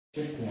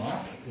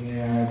Chik-Wauk,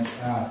 and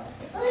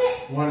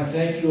want to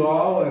thank you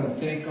all and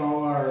thank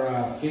all our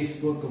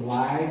Facebook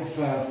Live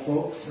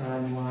folks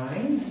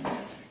online.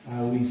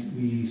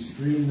 We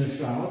stream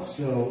this out,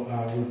 so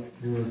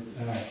we're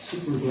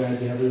super glad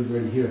to have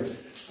everybody here.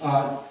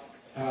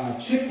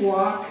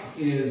 Chik-Wauk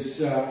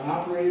is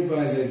operated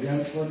by the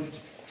Gunflint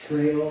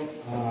Trail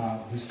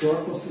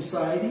Historical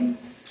Society.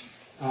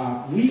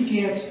 We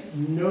get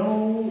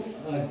no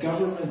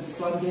government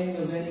funding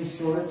of any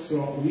sort,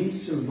 so we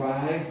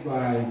survive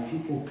by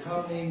people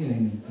coming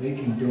and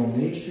making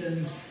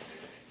donations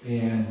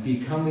and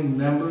becoming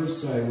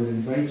members. So I would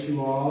invite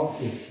you all,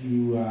 if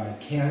you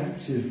can,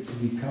 to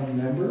become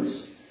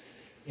members.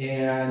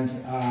 And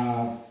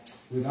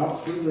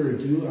without further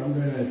ado, I'm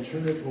going to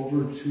turn it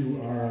over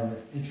to our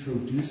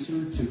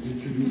introducer to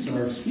introduce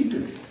our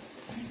speaker.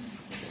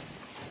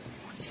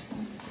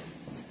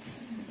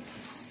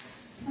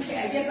 Okay,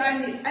 I guess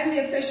I'm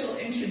the official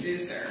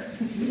introducer.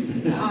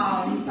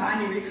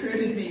 Bonnie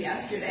recruited me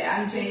yesterday.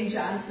 I'm Jane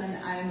Johnson.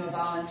 I'm a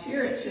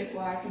volunteer at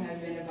Chik-Wauk, and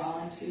I've been a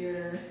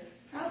volunteer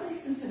probably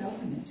since it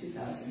opened in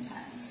 2010.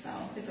 So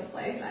it's a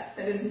place that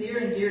is near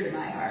and dear to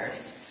my heart.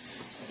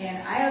 And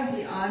I have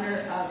the honor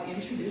of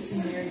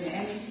introducing Mary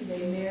Manning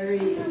today. Mary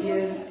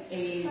is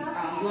a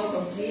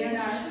local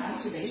DNR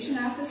conservation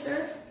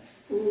officer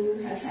who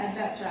has had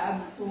that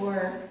job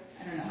for,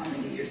 I don't know how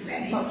many years,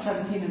 Manny? About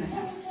 17 and a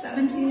half.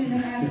 17 and a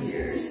half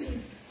years.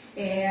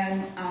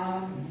 And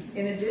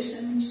in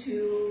addition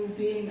to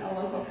being a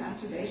local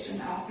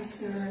conservation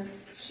officer,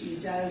 she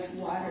does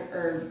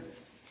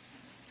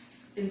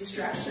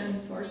instruction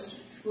for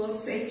school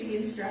safety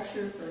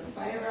instructor for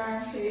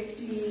firearm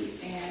safety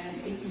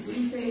and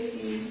ATV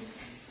safety,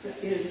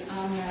 is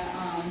on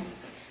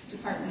the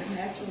Department of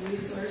Natural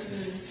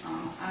Resources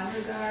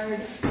Honor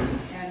Guard,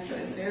 and so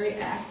is very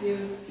active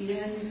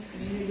in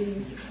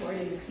community,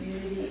 supporting the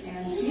community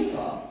and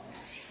people.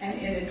 And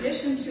in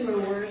addition to her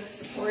work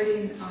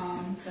supporting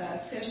the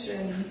fish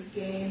and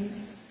game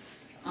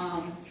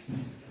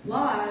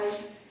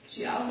laws,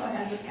 she also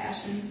has a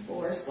passion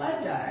for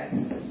sled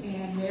dogs.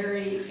 And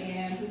Mary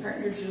and her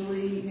partner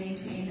Julie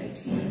maintain a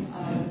team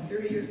of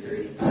 30 or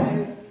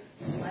 35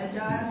 sled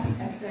dogs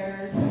at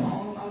their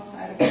home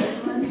outside of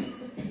Cleveland,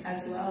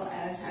 as well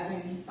as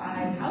having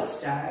 5 house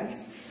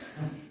dogs.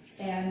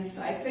 And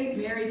so I think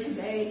Mary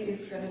today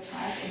is going to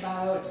talk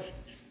about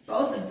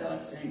both of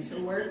those things, her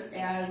work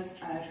as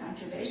a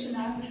conservation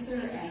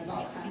officer and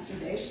about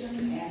conservation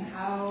and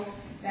how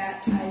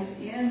that ties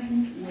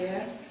in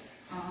with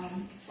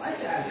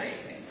sled dog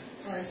racing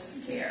or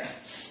care.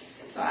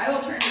 So I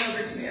will turn it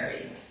over to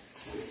Mary.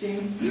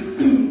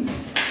 Jane.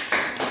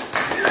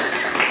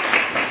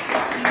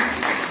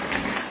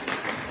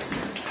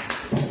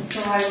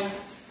 So I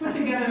put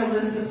together a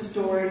list of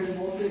stories, and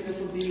mostly this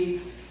will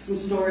be some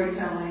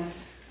storytelling,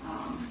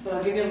 but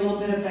I'll give you a little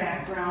bit of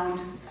background.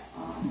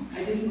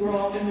 I didn't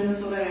grow up in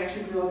Minnesota. I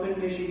actually grew up in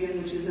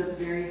Michigan, which is a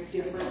very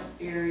different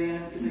area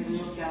because I grew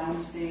up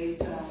downstate.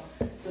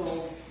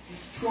 So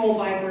Troll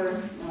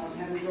Viper,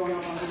 having grown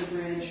up under the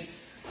bridge.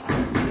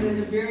 It is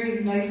a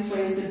very nice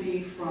place to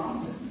be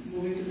from.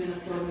 Moving to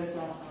Minnesota, it's a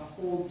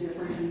whole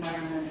different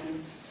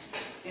environment.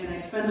 And I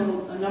spent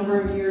a number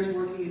of years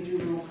working in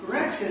juvenile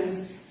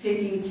corrections,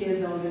 taking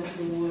kids out into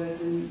the woods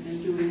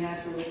and doing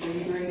that sort of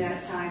thing. During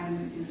that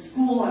time in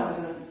school, I was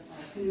a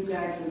canoe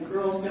guide for the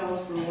Girl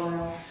Scouts for a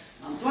while.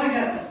 So I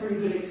got a pretty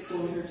good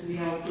exposure to the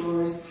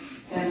outdoors,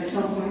 and at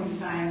some point in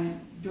time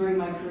during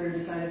my career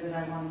decided that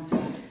I wanted to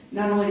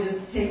not only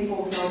just take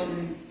folks out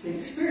and to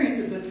experience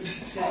it, but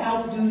to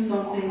help do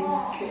something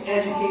to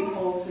educate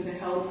folks and to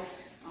help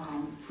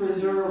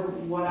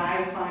preserve what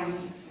I find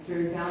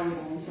very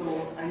valuable. And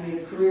so I made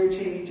a career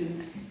change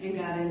and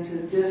got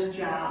into this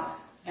job.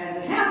 As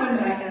it happened,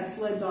 I had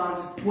sled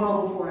dogs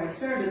well before I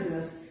started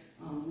this.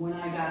 When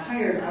I got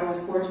hired, I was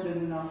fortunate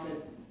enough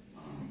that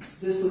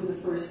this was the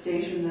first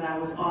station that I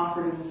was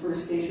offered and the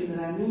first station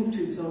that I moved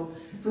to. So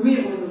for me,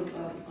 it was an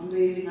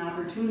amazing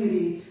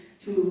opportunity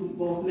to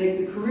both make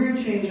the career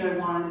change I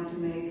wanted to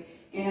make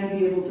and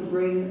be able to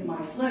bring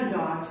my sled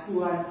dogs,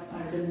 who I've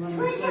been running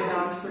sled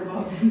dogs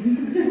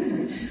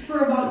for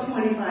about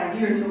 25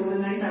 years. So it was a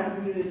nice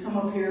opportunity to come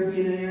up here,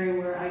 be in an area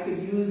where I could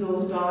use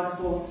those dogs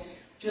both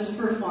just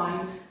for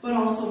fun, but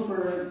also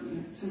for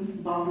some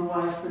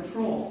boundary-wise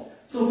patrol.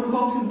 So for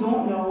folks who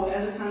don't know,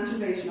 as a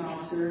conservation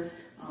officer,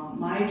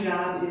 my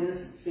job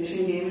is fish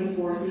and game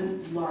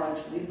enforcement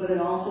largely, but it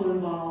also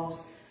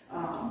involves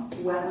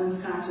wetlands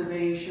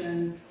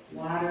conservation,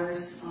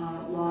 waters,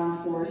 law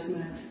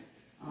enforcement,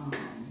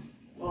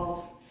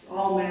 well,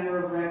 all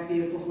manner of wrecked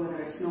vehicles, whether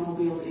it's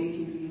snowmobiles,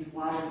 ATVs,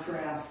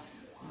 watercraft.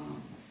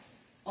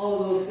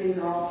 All of those things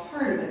are all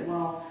part of it.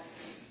 Well,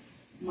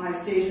 my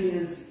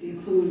station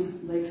includes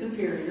Lake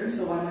Superior,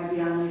 so I might be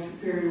on Lake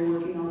Superior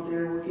working out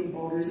there, working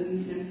boaters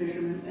and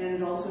fishermen, and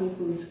it also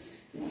includes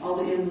all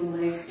the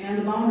inland lakes and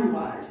the boundary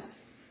waters.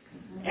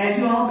 As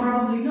you all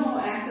probably know,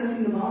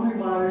 accessing the boundary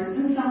waters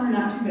in the summer,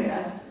 not too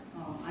bad.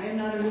 I am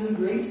not a really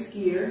great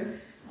skier.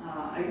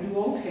 I do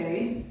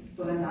okay,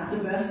 but I'm not the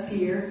best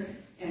skier.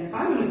 And if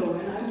I'm going to go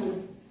in, I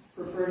would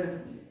prefer to,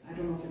 I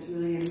don't know if it's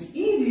really any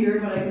easier,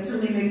 but I can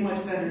certainly make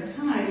much better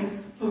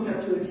time hooked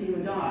up to a team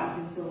of dogs.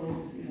 And so,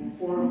 you know,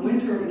 for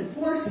winter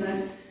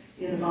enforcement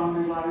in the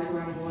boundary waters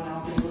where I'm going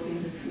out and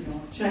looking, you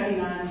know,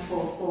 checking on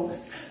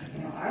folks,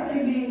 you know, are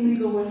they being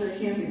legal with their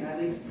camping? Are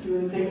they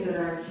doing things that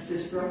are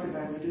destructive?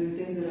 Are they doing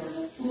things that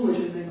are foolish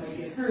and they might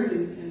get hurt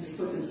and they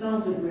put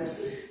themselves at risk?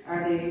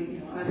 Are they,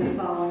 you know, are they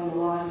following the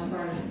laws as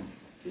far as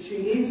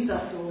fishing game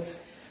stuff goes?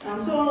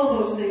 So all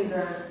of those things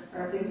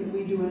are things that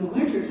we do in the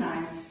winter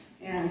time,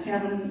 and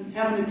having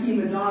a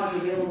team of dogs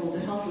available to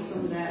help with some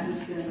of that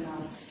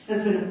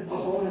has been a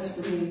bonus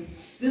for me.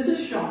 This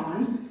is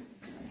Sean.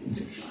 I can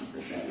take Sean for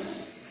a second.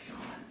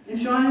 And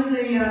Sean is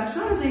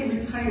a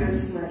retired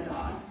sled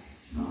dog.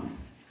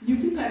 You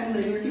can pet him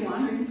later if you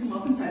want, or you can come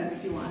up and pet him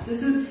if you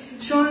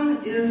want.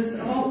 Sean is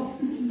about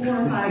 4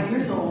 or 5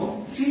 years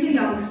old. He's a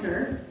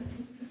youngster,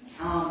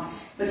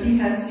 but he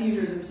has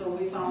seizures, and so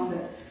we found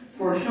that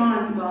for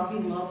Sean, well, he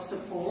loves to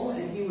pull,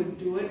 and he would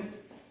do it,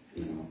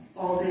 you know,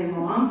 all day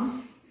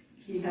long.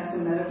 He has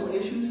some medical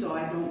issues, so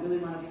I don't really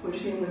want to push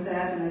him with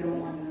that, and I don't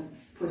want to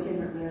put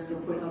him at risk or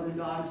put other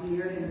dogs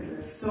near him at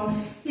risk. So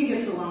he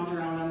gets to lounge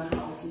around on the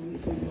house and,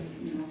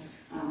 you know,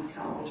 on the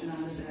couch and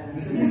on the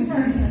bed. So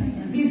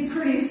he's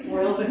pretty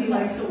spoiled, but he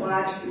likes to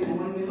watch. You know,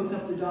 when we hook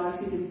up the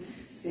dogs, he can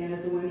stand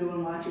at the window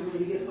and watch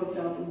everybody get hooked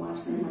up and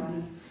watch them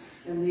run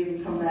and leave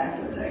and come back.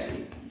 So it's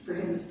actually, for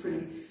him, it's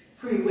pretty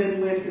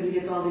win-win, because he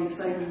gets all the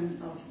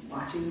excitement of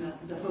watching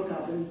the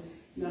hookup, and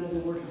none of the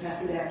work of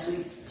having to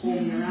actually pull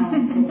me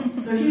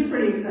around. So he's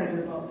pretty excited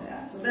about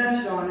that. So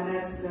that's Sean, and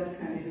that's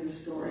kind of his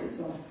story.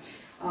 So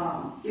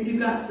if you've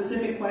got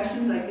specific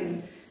questions, I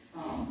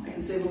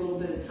can save a little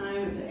bit of time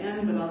at the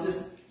end, but I'll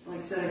just,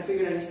 like I said, I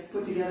figured I'd just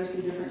put together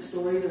some different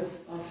stories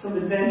of some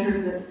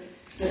adventures that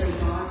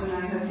the dogs and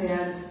I have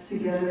had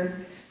together.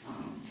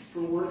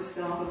 For work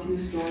stuff, a few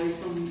stories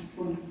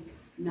from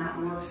not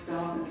work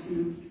stuff, and a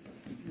few,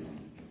 you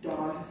know,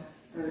 dog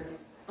or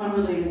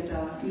unrelated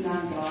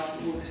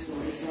non-dog work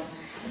stories. So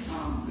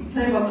I can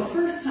tell you about the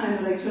first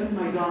time that I took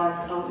my dogs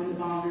out in the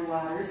boundary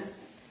waters.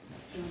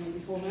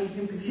 Maybe hold on to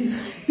him because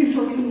he's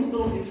looking a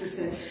little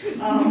interested.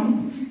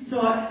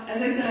 So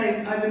as I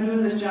said, I've been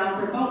doing this job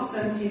for about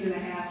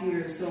 17.5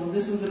 years. So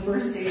this was the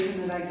first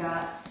station that I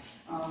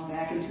got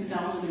back in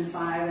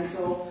 2005. And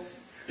so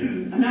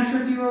I'm not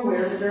sure if you're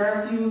aware, but there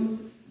are a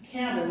few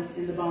cabins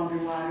in the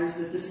boundary waters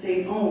that the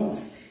state owns,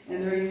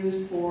 and they're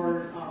used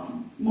for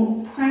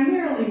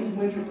primarily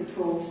winter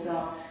patrol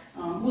stuff.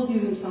 We'll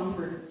use them some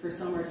for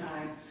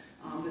summertime,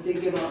 but they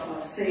give up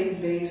a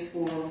safe base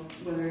for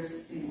whether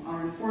it's, you know,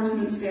 our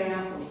enforcement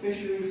staff or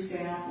fisheries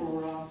staff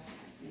or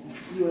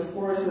U.S.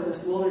 Forest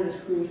Service wilderness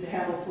crews to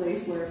have a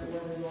place where if the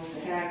weather goes to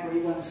heck or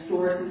you want to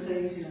store some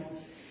things. You know,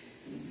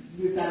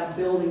 we've got a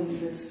building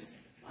that's,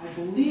 I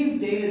believe,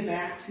 dated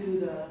back to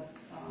the,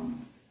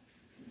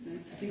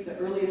 I think the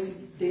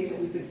earliest date that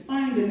we could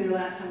find in there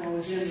last time I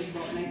was in was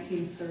about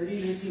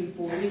 1930,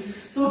 1940.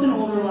 So it's an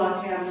older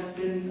log cabin. It's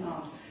been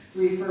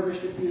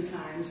refurbished a few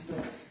times,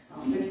 but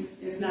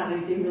it's not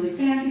anything really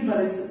fancy,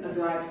 but it's a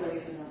dry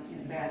place in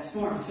a bad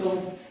storm.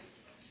 So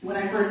when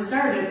I first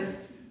started,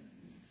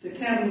 the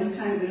cabin was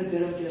kind of in a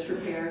bit of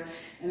disrepair,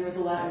 and there was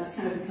it was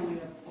kind of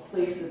becoming a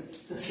place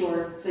to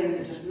store things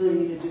that just really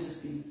needed to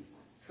just be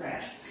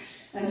trashed.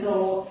 And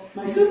so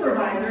my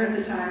supervisor at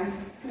the time,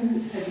 who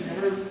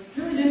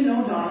really didn't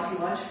know dogs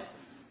much,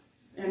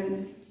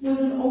 and was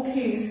an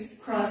okay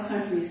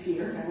cross-country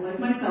skier, kind of like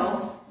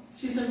myself,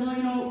 she said, well,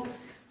 you know,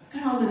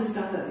 I've got all this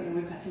stuff that, you know,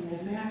 we've got some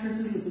old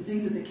mattresses and some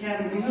things at the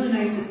cabin. It'd be really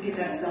nice just to get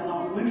that stuff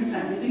out in the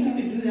wintertime. Do you think you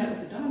could do that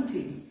with the dog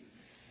team?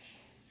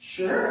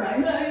 Sure,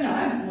 I'm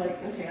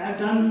like, okay, I've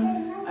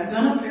done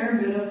a fair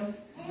bit of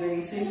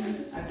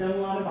racing. I've done a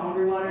lot of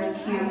boundary waters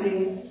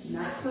camping,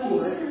 not for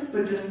work,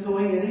 but just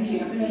going in and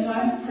camping. So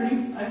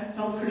I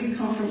felt pretty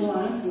comfortable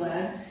on a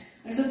sled.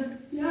 I said,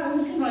 yeah,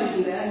 we can probably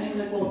do that. And she's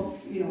like, well,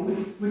 you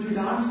know, would your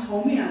dogs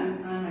tow me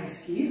on my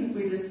skis if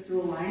we just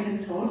threw a line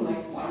and towed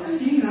like water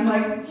skiing? And I'm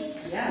like,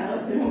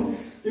 yeah,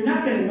 they're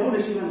not going to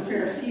notice you on a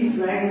pair of skis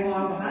dragging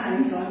along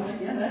behind. So I'm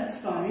like, yeah,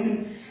 that's fine.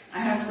 And I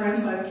have friends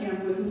who I've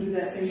camped with who do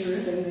that same sort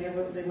of thing.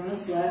 They run a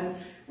sled,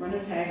 run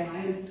a tag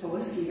line, and tow a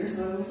skier.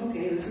 So I was,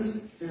 okay, this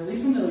is fairly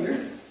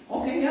familiar.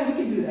 Okay, yeah, we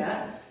can do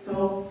that. So,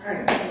 all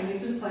right, we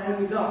make this plan,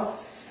 we go.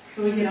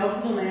 So we get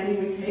out to the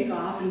landing, we take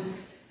off,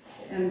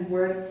 and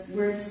where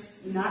it's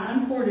not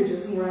on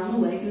portages, and we're on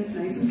the lake, and it's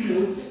nice and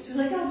smooth. She's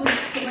like, I'll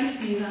just put my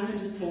skis on and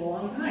just tow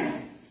along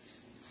behind.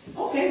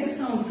 Okay, this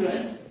sounds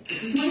good.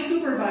 This is my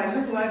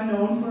supervisor, who I've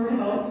known for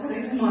about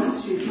 6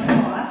 months. She's my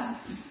boss.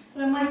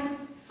 And I'm like,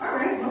 all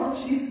right, well,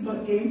 if she's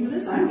game for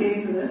this, I'm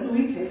game for this. So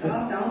we take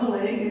off down the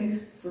lake,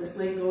 and first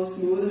lake goes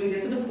smooth, and we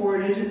get to the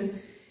portage, and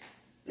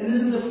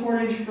this is the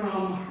portage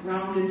from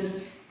Round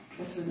into,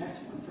 what's the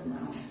next one from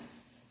Round?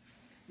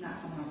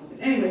 Not coming up with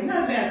it. Anyway,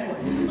 not a bad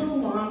portage. It's a little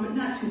long, but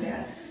not too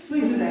bad. So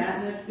we do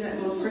that, and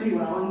that goes pretty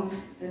well,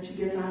 and then she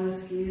gets on the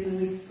skis, and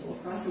we go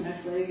across the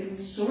next lake, and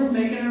so we're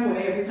making our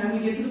way. Every time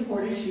we get to the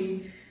portage,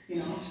 she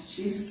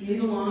skis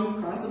along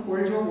across the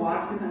portage or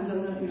walks, depends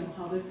on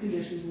how the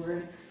conditions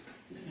were.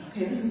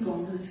 Okay, this is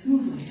going really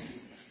smoothly.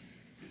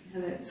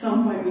 And at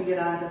some point we get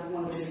onto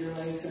one of the bigger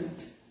lakes and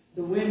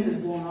the wind has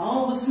blown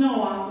all the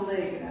snow off the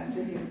lake, and I'm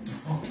thinking,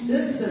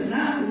 this does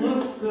not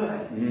look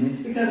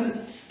good. Because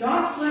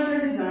dog sleds are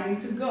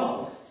designed to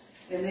go.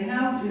 And they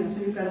have, so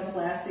you've got a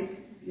plastic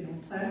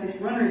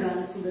runners on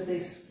it so that they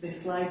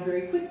slide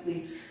very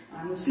quickly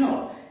on the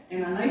snow.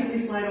 And on ice they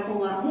slide a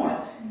whole lot more.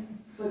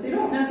 But they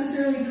don't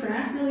necessarily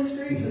track really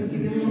straight, so if you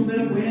get a little bit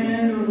of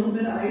wind or a little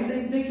bit of ice,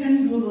 they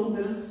can do a little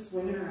bit of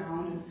swinging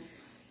around.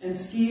 And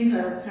skis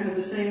are kind of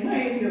the same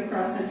way. If you have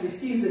cross-country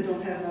skis that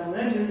don't have metal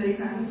edges, they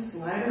kind of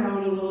slide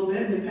around a little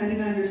bit. And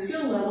depending on your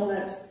skill level,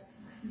 that's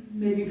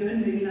maybe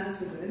good, maybe not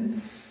so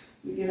good.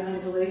 We get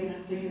onto the lake and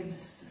I'm thinking,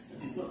 this just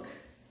doesn't look,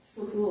 this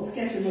looks a little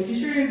sketchy. I'm like, you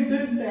sure you're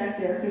good back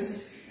there? Because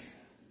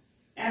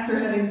after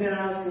having been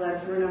on a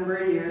sled for a number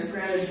of years,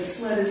 granted the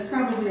sled is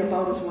probably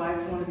about as wide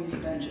as one of these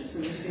benches, so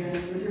you're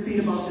standing with your feet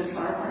about this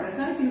far apart. I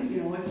said, I think, if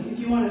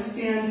you want to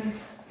stand,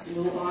 it's a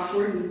little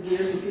awkward and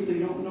weird with people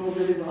you don't know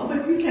really well,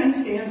 but you can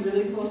stand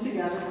really close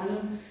together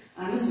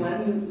on the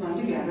sled and run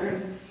together,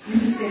 and you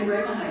can stand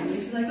right behind me.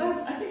 She's like,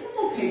 oh, I think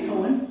I'm okay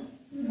towing.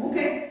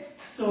 Okay.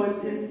 So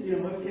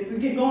if we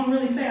get going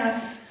really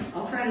fast,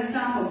 I'll try to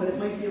stop them, but it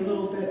might be a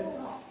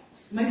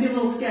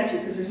little sketchy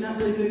because there's not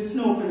really good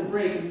snow for the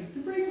brake. And the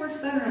brake works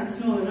better on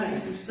snow than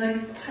ice. And she's like,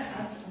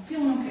 I'm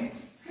feeling okay.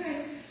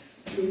 Okay.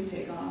 So we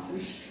take off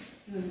and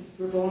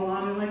we're going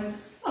along and like,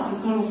 oh, this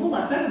is going a whole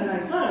lot better than I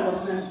thought it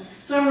was. And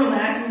so I'm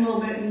relaxing a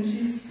little bit and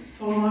she's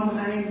going along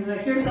behind me and I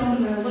hear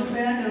something and I look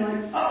back and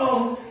I'm like,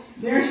 uh-oh,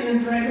 there she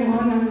is dragging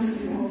along on this,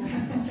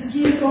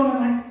 skis going.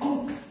 I'm like,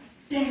 oh,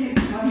 dang it,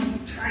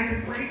 I'm trying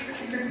to brake.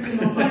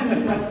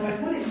 Finally, I was like,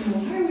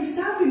 why are we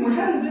stopping? We're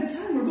having a good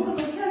time. We're going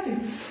like heck.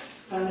 And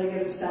finally I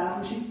get him to stop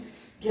and she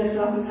gets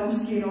up and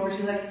comes skiing over.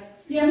 She's like,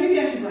 yeah, maybe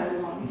I should ride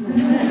along.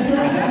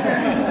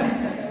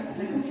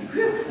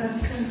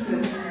 That's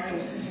good.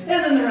 And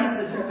then the rest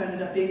of the trip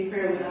ended up being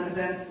fairly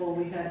uneventful.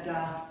 We had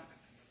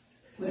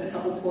a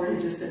couple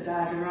portages to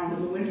dodge around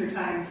in the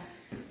wintertime.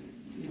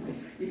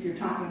 If you're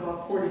talking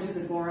about portages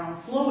that go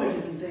around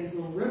flowages and things,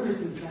 little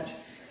rivers and such,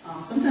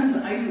 sometimes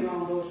the ice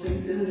around those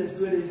things isn't as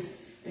good as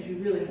you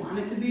really want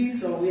it to be.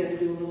 So we had to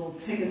do a little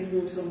picking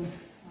through some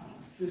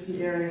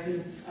areas.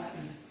 And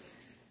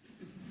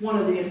one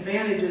of the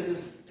advantages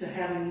is to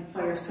having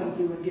fires come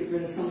through and get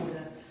rid of some of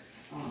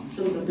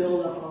the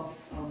buildup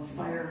of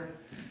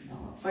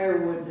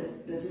firewood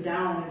that's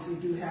down, as you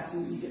do have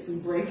you get some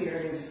break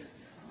areas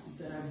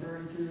that are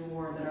burned through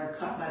or that are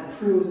cut by the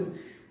crews. And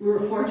we were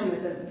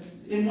fortunate that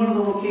in one of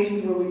the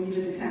locations where we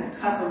needed to kind of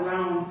cut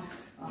around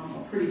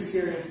a pretty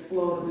serious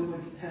flow that we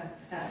would have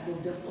had a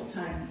little difficult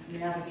time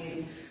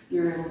navigating, we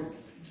were able to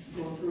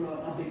go through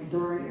a big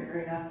burn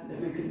area that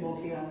we could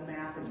locate on the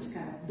map and just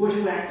kind of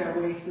bushwhacked our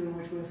way through,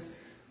 which was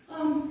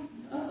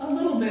a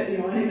little bit,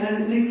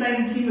 an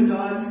exciting team of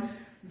dogs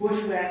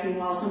bushwhacking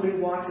while somebody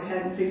walks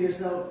ahead and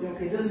figures out,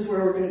 okay, this is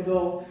where we're going to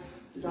go.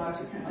 The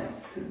dogs are kind of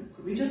like,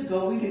 could we just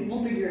go?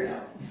 We'll figure it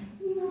out.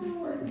 No,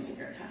 we're going to take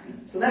our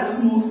time. So that was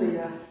mostly,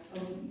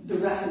 the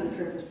rest of the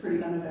trip was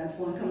pretty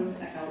uneventful, and coming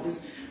back out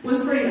was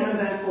pretty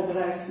uneventful, but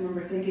I just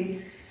remember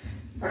thinking,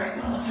 all right,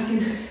 well,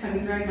 if I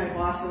can drag my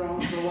boss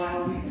around for a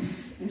while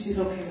and she's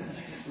okay with it,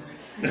 I guess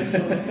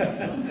we're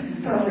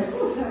okay. So I was like,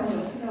 ooh,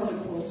 that was a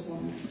close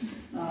one.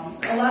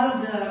 A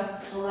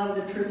lot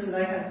of the trips that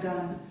I have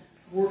done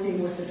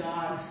working with the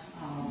dogs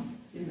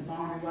in the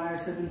boundary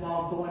wires have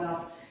involved going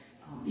up.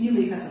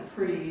 Ely has a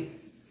pretty,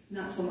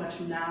 not so much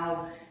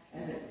now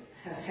as it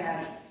has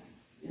had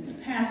in the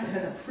past, but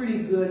has a pretty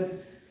good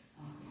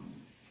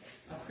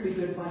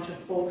bunch of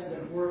folks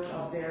that work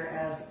up there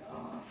as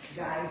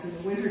guides in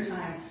the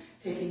wintertime,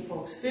 taking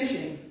folks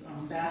fishing.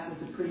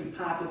 Basswood's a pretty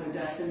popular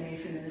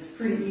destination and it's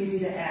pretty easy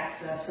to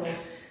access. So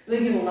they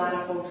get a lot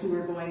of folks who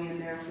are going in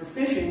there for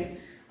fishing.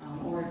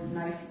 Or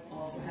Knife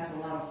also has a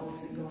lot of folks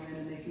that go in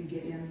and they can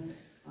get in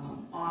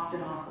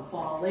often off the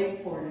Fall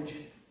Lake portage.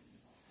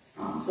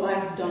 So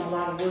I've done a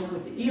lot of work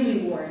with the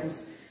Ely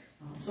wardens.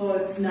 So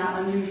it's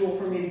not unusual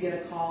for me to get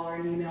a call or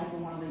an email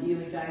from one of the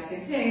Ely guys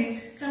saying,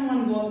 hey, kind of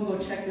want to go up and go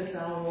check this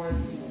out, or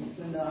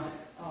when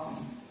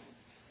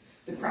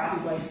the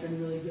crappie bite's been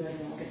really good, and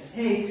I'll get,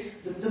 hey,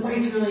 the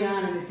bite's really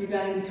on, and if you've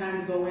got any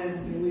time to go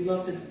in, we'd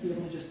love to be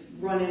able to just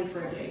run in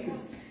for a day,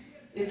 because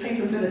it takes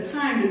a bit of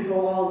time to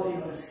go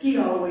to ski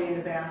all the way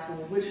into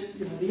Basswood, which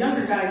the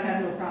younger guys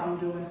have no problem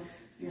doing.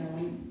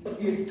 When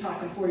you're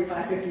talking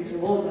 45, 50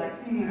 years old, like,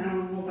 I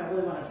don't know if I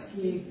really want to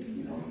ski,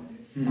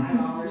 5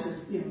 hours or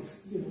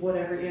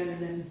whatever in,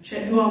 and then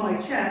do all my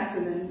checks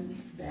and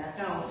then back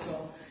out.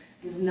 So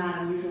it's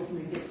not unusual for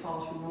me to get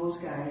calls from those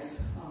guys.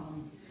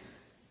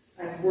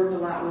 I've worked a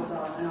lot with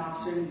an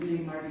officer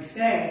named Marty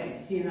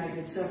Stagg. He and I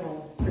did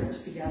several trips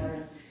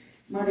together.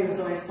 Marty was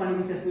always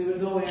funny because we would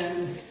go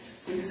in,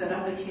 we'd set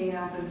up the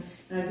camp,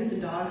 and I'd get the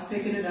dogs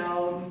picking it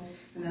out,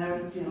 and then I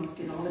would,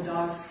 get all the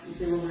dogs, if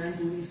they were wearing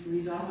booties,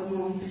 breeze off of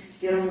them,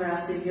 get them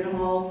rested, get them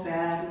all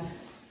fed.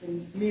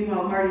 And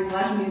meanwhile, Marty's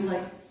watching me, he's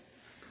like,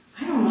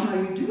 I don't know how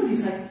you do it.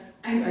 He's like,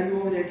 are you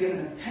over there giving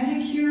them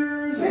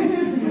pedicures? Or,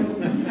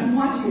 I'm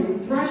watching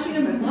him, brushing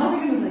him and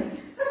loving him. I was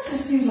like, that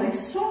just seems like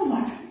so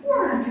much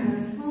work. And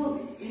I said,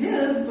 well, it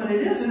is, but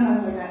it isn't. I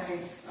was like,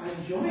 I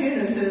enjoy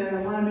it. I said, and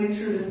I want to make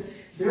sure that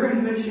they're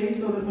in good shape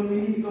so that when we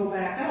need to go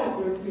back out,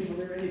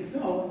 they're ready to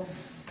go.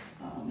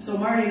 So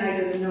Marty and I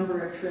did a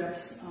number of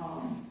trips.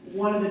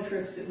 One of the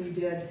trips that we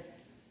did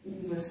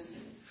was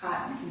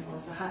hot,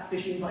 it's a hot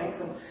fishing bite.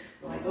 So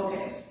we're like,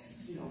 okay,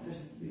 there's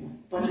a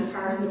bunch of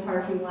cars in the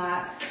parking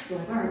lot. So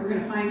we're like, all right, we're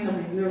going to find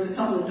something. And there was a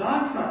couple of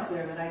dog trucks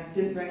there that I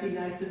didn't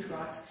recognize the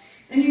trucks.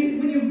 And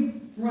when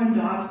you run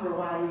dogs for a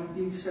while,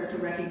 you start to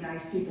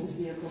recognize people's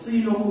vehicles. So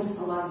you know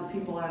who a lot of the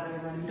people are that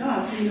are running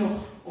dogs. So you know,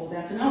 oh,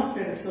 that's an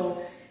outfitter.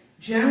 So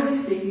generally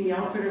speaking, the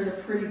outfitters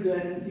are pretty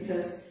good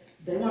because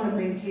they want to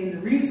maintain the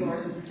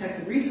resource and protect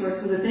the resource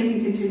so that they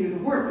can continue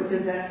to work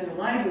because that's their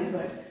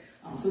livelihood.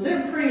 So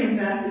they're pretty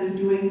invested in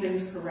doing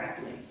things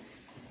correctly.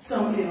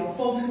 Some,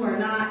 folks who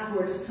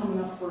are just coming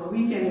up for a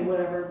weekend or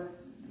whatever,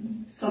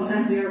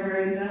 sometimes they are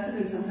very invested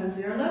and sometimes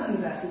they are less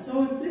invested.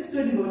 So it's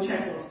good to go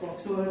check those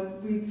folks. So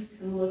we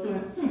looked and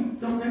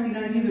went, don't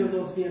recognize either of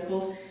those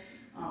vehicles.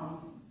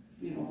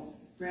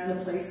 Ran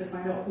the place to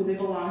find out who they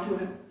belong to,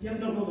 and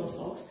yep, don't know those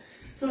folks.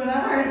 So we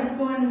thought, all right, let's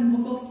go in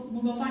and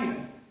we'll go find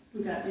them.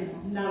 We got,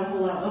 not a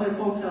whole lot of other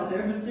folks out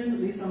there, but there's at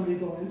least somebody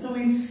going. So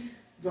we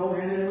go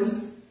in, and it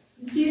was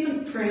a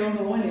decent trail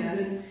going in,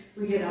 and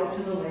we get out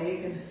to the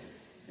lake,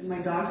 and my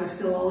dogs are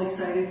still all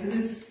excited because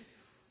it's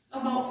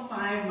about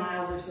 5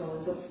 miles or so.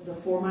 It's the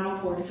 4-mile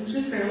portage, which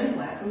is fairly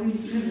flat, so we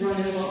just run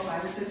it about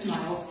 5 or 6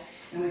 miles,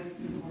 and we're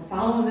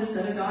following this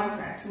set of dog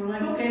tracks. And we're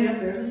like, okay,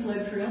 yep, there's a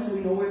sled trail, so we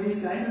know where these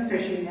guys are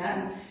fishing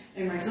at.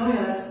 And Mike's, oh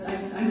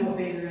yeah, I know a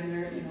baiter in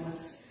there,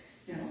 it's,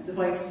 the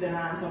bike's been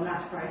on, so I'm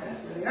not surprised that's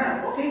where they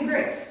are. Okay,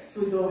 great.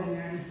 So we go in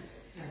there, and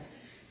he's like,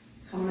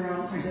 coming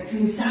around the corner, he's like,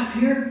 can we stop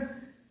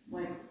here?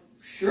 I'm like,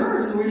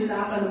 sure. So we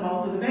stopped on the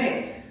mouth of the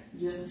bay,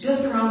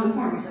 just around the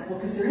corner. He's like, well,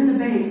 because they're in the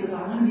bay, he says,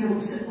 I want to be able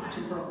to sit and watch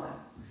them for a while.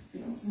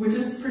 Which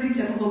is pretty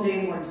typical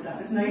game warden stuff.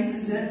 It's nice to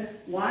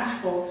sit, watch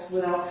folks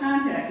without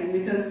contacting,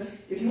 because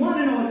if you want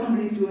to know what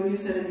somebody's doing, you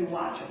sit and you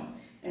watch them.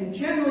 And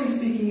generally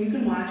speaking, you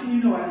can watch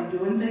and are they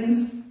doing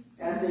things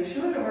as they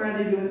should, or are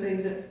they doing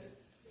things that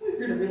we're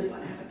going to really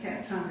want to have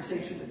a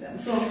conversation with them.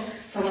 So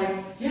I'm like,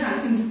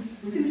 yeah,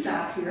 we can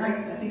stop here.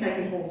 I think I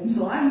can hold them.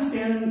 So I'm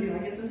standing, I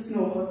get the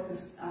snow hook,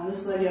 because on the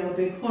sled you have a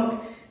big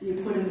hook that you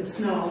put in the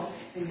snow,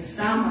 and you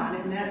stomp on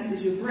it, and that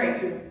is your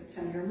brake, your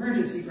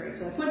emergency brake.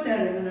 So I put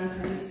that in, and I'm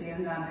trying to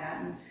stand on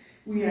that, and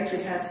we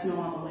actually had snow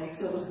on the lake,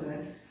 so it was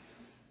good.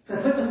 So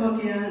I put the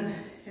hook in,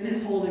 and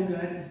it's holding good,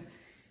 and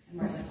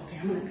Marty's like, okay,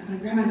 I'm gonna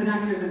grab my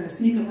binoculars, I'm gonna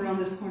sneak up around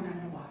this corner, I'm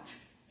gonna watch.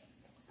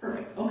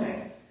 Perfect,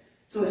 okay.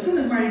 So as soon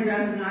as Marty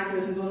grabs the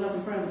binoculars and goes up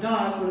in front of the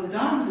dogs, what do the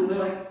dogs do? They're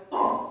like,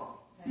 oh,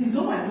 he's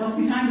going, it must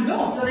be time to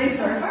go. So they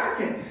start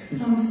barking.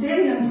 So I'm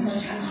standing there and I'm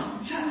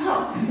like, shut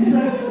up.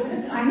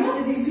 So I know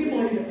that these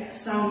people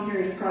sound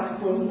carries across the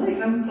frozen lake.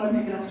 So I'm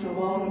picking up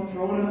snowballs and I'm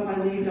throwing them at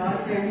my lead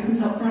dogs there, and he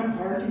comes up front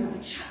barking. I'm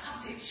like, shut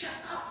up, Sid, shut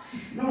up.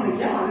 I don't want to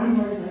yell at him.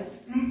 Marty's like,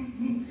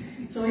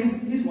 So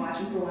he's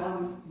watching for a while,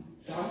 and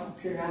the dog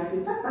periodically,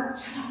 bark, bark,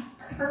 shut up,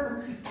 bark, bark,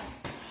 bark.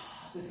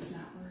 This is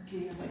not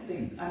working.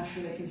 I'm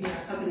sure they can hear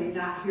us. How can they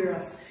not hear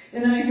us?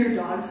 And then I hear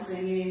dogs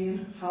singing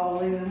and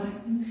howling, and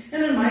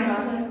and then my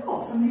dogs are like,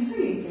 oh, somebody's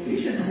singing, so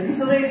we should sing.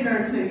 So they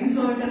start singing.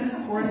 So I've got this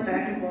chorus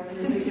back and forth, and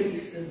they're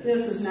thinking,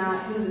 this is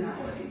not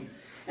working.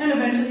 And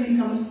eventually he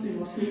comes,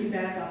 sneaking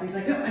back up. He's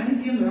like, oh, I can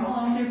see them. They're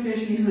all out there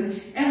fishing. He's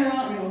like, and they're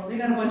all, they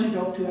got a bunch of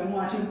dope too. I'm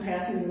watching them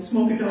passing and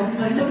smoking dope. He's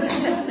like, so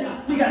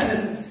we got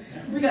business.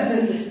 We got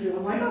business to do.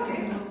 I'm like,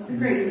 okay, well,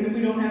 great. Even if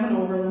we don't have an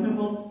overlimit,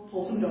 we'll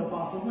pull some dope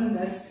off of them, and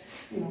that's,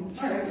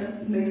 all right,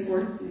 that makes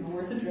worth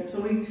the trip.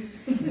 So we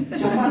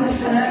jump on the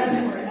sled,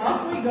 and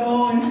off we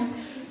go, and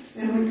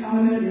we're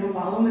coming in,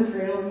 following the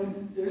trail,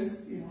 and there's,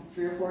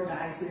 3 or 4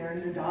 guys there,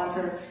 and their dogs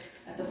are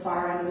at the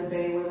far end of the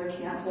bay where their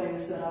campsite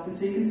is set up, and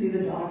so you can see the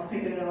dogs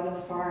picking it out on the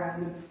far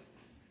end,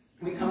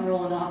 and we come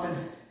rolling up, and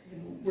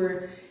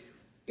we're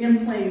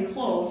in plain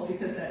clothes,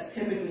 because that's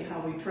typically how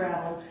we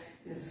travel,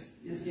 is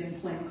in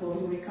plain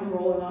clothes. And we come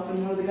rolling up,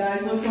 and one of the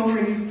guys looks over,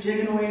 and he's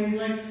jigging away, and he's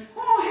like,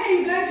 oh,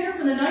 hey, you guys here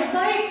for the night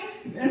bite?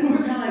 And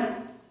we're kind of like,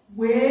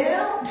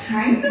 well,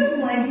 kind of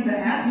like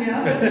that,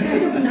 yeah, but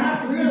kind of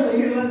not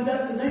really.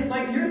 That's the night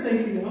bite you're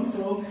thinking of.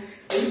 So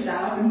we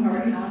stop, and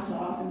Marty hops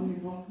off,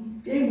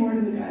 and game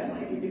warden, the guy's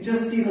like, you could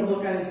just see the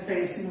look on his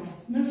face,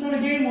 Minnesota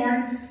game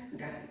warden. The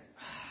guy's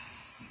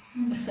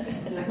like,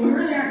 it's like, we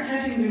really aren't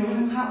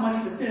catching, not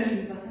much for fish. And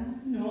he's like,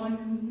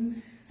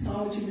 I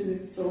saw what you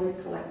did. So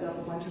we collected up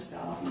a bunch of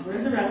stuff. And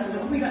where's the rest of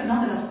it? We got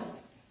nothing else.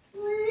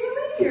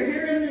 Really? You're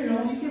here,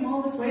 and you came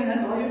all this way, and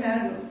that's all you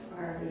had.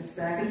 All right, it's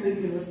back at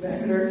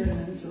our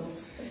tent. So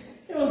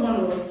it was one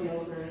of those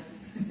deals where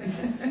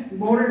we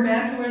motored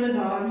back to where the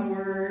dogs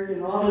were.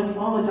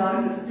 All the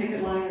dogs at the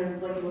picket line are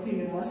like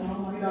looking at us, and all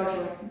my dogs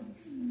are like,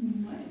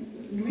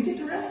 we get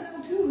to rest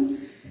now too.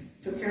 And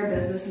took care of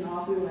business, and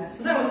off we went.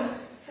 So that was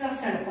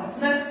kind of fun. So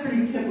that's a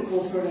pretty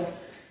typical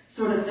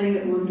sort of thing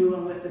that we're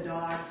doing with the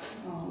dogs.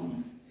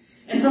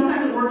 And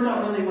sometimes it works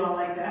out really well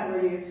like that,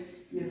 where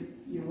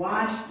you you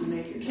watch, you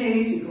make your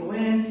case, you go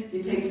in,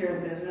 you take care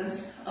of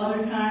business.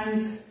 Other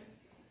times,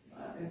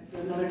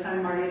 another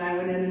time Marty and I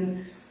went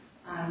in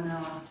and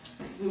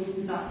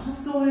we thought,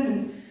 let's go in,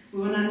 and we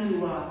went on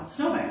to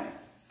snowbank,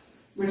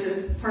 which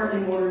is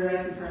partly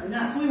motorized and partly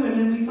not. So we went in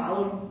and we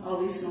followed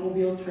all these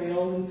snowmobile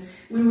trails, and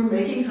we were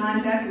making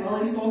contacts with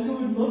all these folks who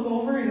would look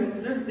over, you know,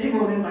 because they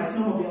rode in by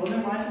snowmobile, and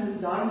they're watching this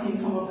dog team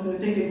come up, and they're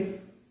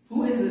thinking,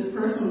 who is this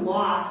person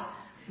lost,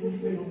 you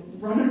know,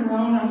 running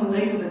around on the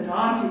lake with a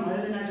dog team? Why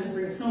did they not just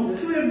bring a snowmobile?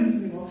 So we would,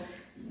 you know,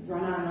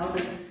 run on up,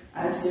 and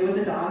I'd stay with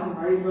the dogs, and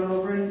Marty'd run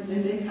over and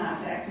make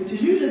contact, which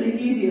is usually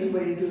the easiest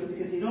way to do it,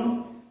 because you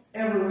don't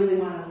ever really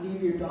want to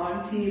leave your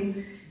dog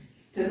team,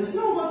 because the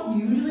snow hook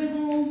usually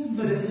holds,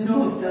 but if the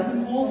snow hook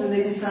doesn't hold, then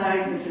they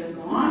decide that they're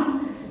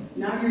gone.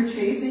 Now you're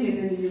chasing, and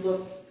then you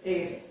look,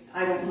 A,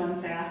 I don't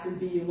run fast, and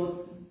B, you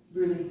look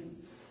really,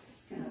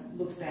 kind of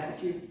looks bad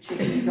if you're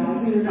chasing your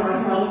dogs, and your dogs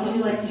are all looking at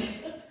you like,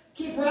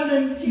 keep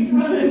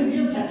running,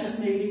 you'll catch us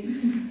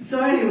maybe. So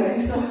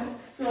anyway, so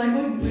like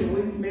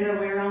we made our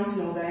way around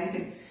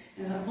Snowbank,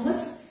 and thought, well,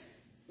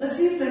 let's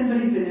see if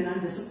anybody's been in on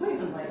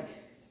Disappointment Lake.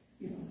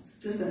 You know,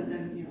 just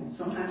and you know,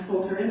 sometimes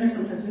folks are in there,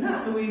 sometimes they're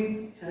not. So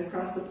we head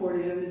across the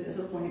portage into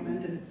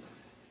Disappointment,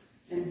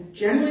 and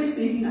generally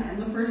speaking, I am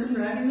the person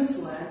driving the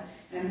sled,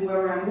 and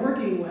whoever I'm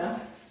working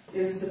with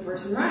is the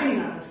person riding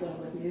on the sled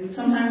with me. And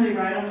sometimes they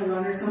ride on the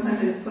runner, sometimes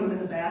they just put them in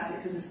the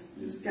basket, because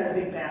it's got a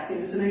big basket.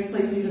 It's a nice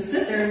place, and you just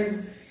sit there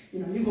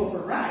and you go for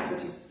a ride,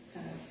 which is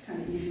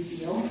kind of easy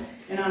deal.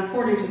 And on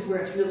portages where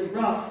it's really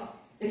rough,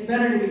 it's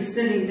better to be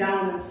sitting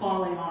down than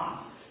falling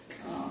off.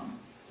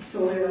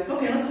 So they're like,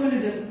 okay, let's go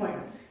into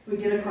Disappointment. We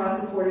get across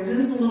the portage,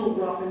 and it's a little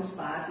rough in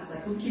spots. It's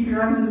like, well, keep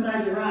your arms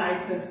inside the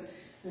ride, because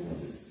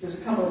there's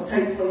a couple of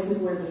tight places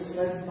where the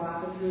sled's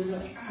bopping through.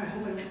 Like, I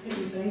hope I don't hit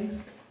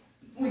anything.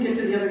 We get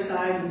to the other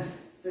side, and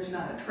there's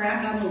not a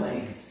track on the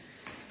lake.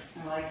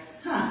 And I'm like,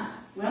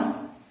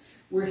 well,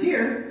 we're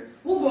here.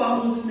 We'll go out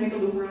and we'll just make a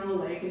loop around the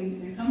lake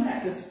and come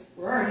back, because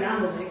we're already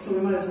on the lake, so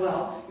we might as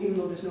well, even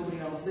though there's nobody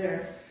else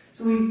there.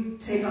 So we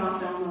take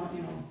off down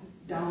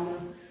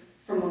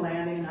from the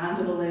landing and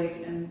onto the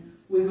lake, and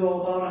we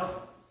go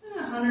about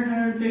 100,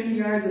 150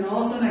 yards, and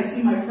all of a sudden I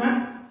see my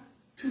front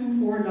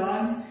 4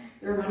 dogs.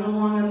 They're running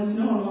along on the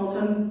snow, and all of a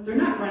sudden they're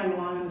not running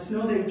along on the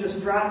snow. They've just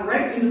dropped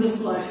right into the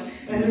slush,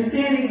 and they're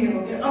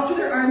standing, up to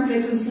their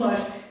armpits in slush,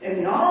 and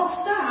they all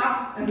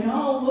stop, and they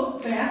all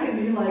look back at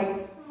me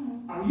like,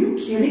 are you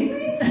kidding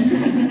me?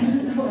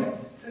 And they're like,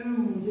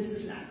 ooh, this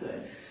is not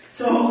good.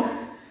 So,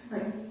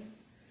 like,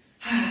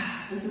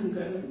 this isn't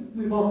good.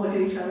 We both look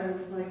at each other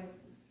and we're like,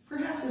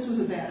 perhaps this was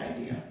a bad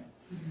idea.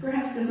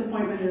 Perhaps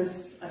disappointment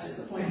is a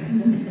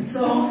disappointment.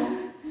 So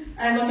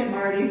I look at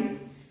Marty,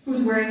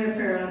 who's wearing a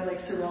pair of like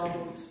Sorel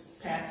boots,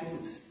 pack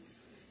boots.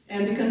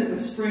 And because it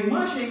was spring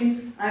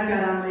mushing, I've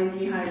got on my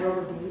knee-high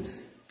rubber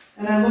boots.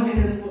 And I look at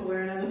his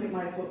footwear, and I look at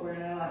my footwear,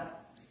 and I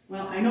thought,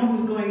 well, I know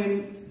who's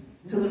going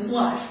into the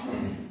slush.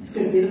 It's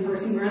going to be the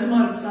person wearing the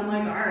mud. So I'm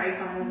like, all right,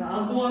 fine,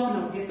 I'll go up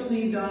and I'll get the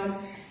lead dogs,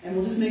 and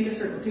we'll just make a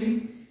circle.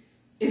 Because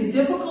it's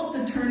difficult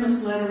to turn a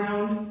sled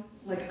around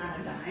like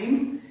on a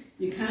dime.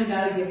 You kind of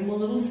got to give them a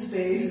little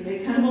space and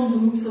make kind of a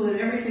loop so that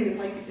everything is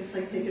like, it's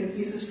like taking a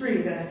piece of string.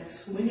 You got to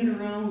swing it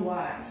around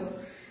wide. So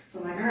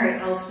I'm like, all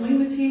right, I'll swing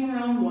the team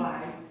around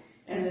wide.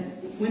 And then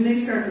when they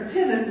start to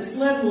pivot, the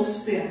sled will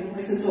spin.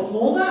 I said, so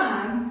hold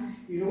on.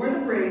 You know where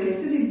the brake is,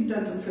 because you've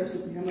done some trips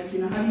with me. I'm like, you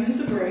know how to use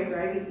the brake,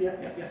 right?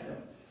 Yep.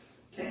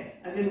 Okay,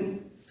 I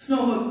didn't,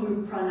 snow hook, we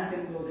were probably not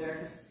going to go there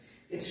because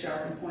it's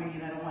sharp and pointy,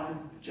 and I don't want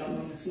to jump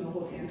in the snow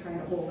hook and trying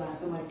to hold on.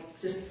 So I'm like,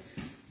 just,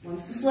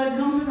 once the sled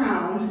comes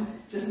around,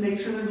 just make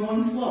sure they're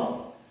going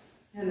slow.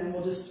 And then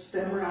we'll just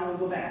spin them around and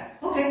go back.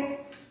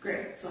 Okay,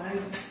 great. So I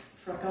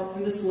truck out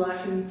through the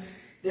slush, and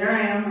there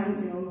I am,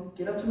 and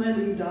get up to my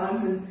lead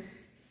dogs, and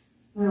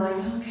we're like,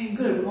 okay,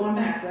 good, we're going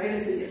back, right? I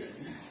said, yes,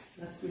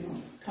 let's,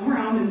 come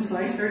around. And so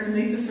I start to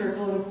make the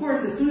circle, and of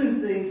course, as soon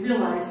as they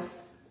realize,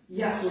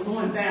 yes, we're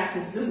going back,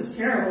 because this is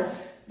terrible,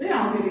 they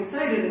all get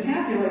excited and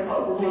happy, like,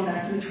 oh, we're going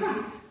back to the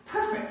truck.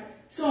 Perfect.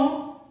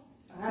 So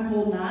I'm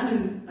holding on,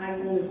 and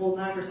I'm only holding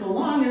on for so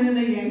long, and then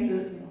they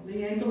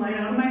yank the line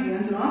out of my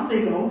hands, and off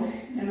they go.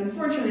 And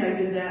unfortunately, I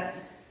did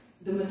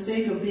the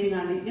mistake of being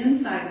on the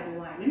inside of the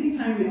line.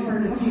 Anytime you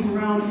turn the team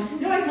around,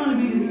 you always want to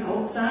be to the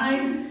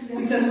outside,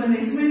 because when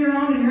they swing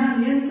around and you're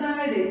on the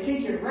inside, they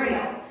take you right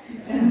out.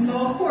 And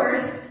so, of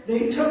course,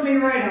 they took me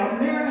right out,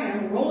 and there I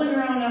am, rolling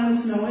around on the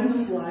snow in the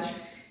slush,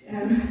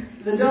 and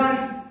the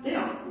dogs, they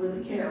don't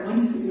really care.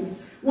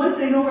 Once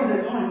they know where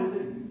they're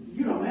going,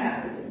 you don't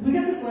matter. We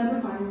got the sled,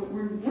 we're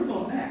fine, we're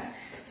going back.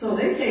 So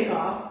they take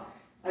off.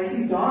 I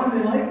see dogs,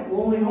 they like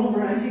rolling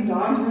over, and I see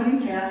dogs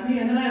running past me,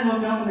 and then I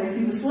look up and I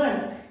see the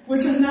sled,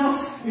 which is now,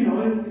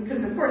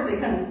 because of course they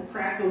kind of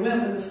crack the whip,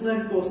 and the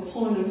sled goes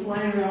pulling and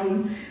flying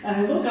around, and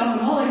I look up,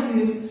 and all I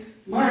see is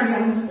Marty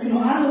on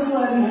the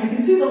sled, and I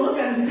can see the look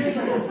on his face,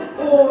 like,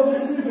 oh,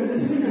 this isn't good,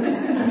 this isn't good, this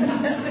isn't good.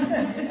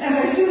 And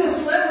I see the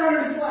sled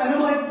runners fly, and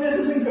I'm like, this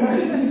isn't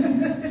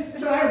good.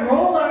 So I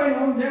roll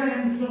out, there I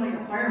am doing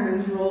like a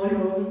fireman's roll,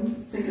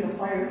 thinking of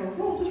fire,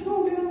 just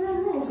roll, get on,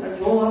 roll.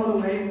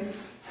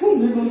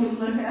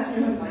 past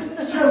me, and I'm like,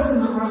 just as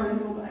the runners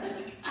go by, I'm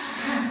like,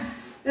 ah.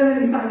 And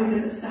then he finally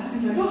gets it stopped.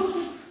 He's like,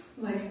 oh,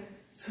 I'm like,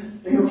 so,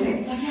 are you okay?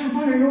 It's like, yeah, I'm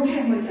fine, are you okay?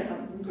 I'm like, yeah,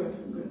 I'm good,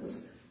 I'm good.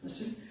 Let's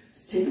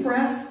just take a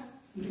breath,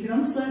 I'm gonna get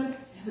on the sled,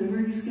 and then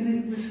we're just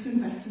gonna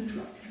back to the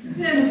truck.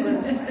 And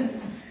so that's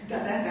fine.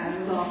 Got that done. It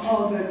was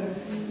all good.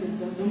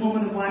 The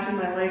moment of watching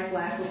my life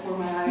flash before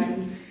my eyes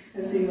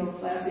and seeing the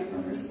plastic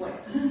runners, it's like,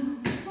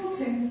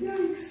 okay,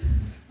 yikes.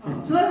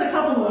 So that's a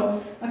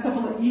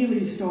couple of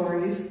Ely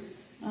stories.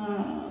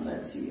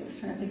 Let's see, I'm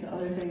trying to think of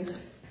other things.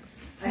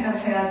 I have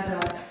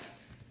had,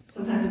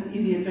 sometimes it's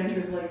easy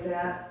adventures like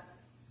that.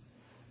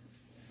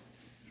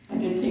 I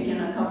did take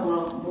in a couple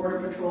of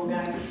Border Patrol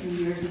guys a few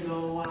years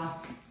ago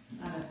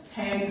on a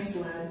tag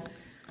sled,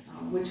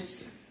 which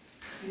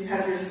you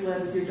have your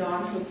sled with your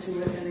dogs hooked to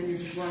it, and then you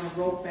just run a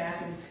rope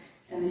back,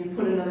 and then you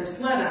put another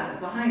sled on it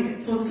behind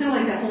it. So it's kind of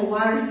like that whole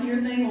water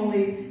skier thing,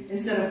 only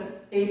instead of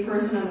a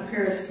person on a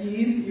pair of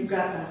skis, you've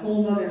got a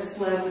whole other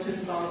sled, which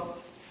is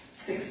about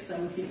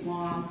 6-7 feet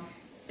long,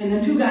 and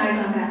then 2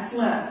 guys on that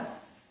sled,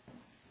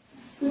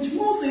 which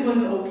mostly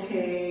was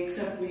okay,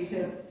 except we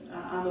hit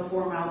on the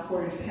 4-mile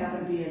portage. It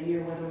happened to be a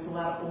year where there was a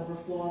lot of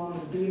overflow on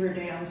the beaver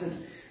dams,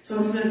 and so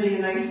instead of being a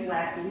nice,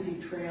 flat,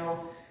 easy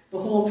trail, the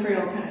whole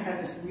trail kind of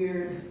had this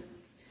weird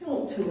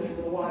tilt to it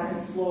where the water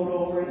had flowed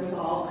over. It was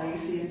all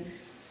icy.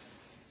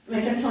 And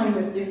I kept telling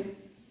them, if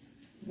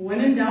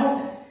when in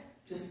doubt,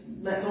 just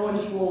let go and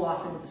just roll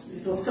off from it.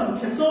 So if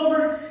something tips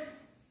over,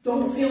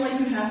 don't feel like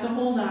you have to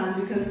hold on,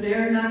 because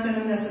they're not going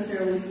to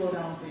necessarily slow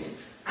down for you.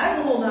 I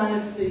will hold on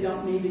if they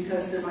dump me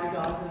because they're my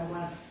dogs and I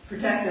want to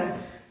protect them.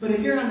 But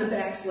if you're on the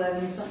back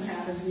sled and something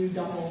happens and you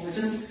dump over,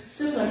 just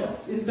let go.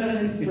 It's better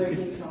than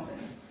breaking something.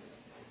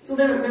 So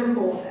they were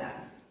cool with that.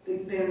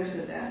 They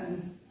understood that.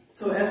 And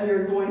so as we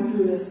were going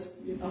through this,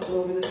 up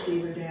over this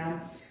beaver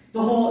dam,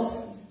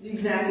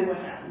 exactly what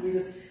happened.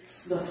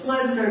 The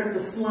sled starts to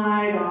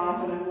slide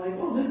off, and I'm like,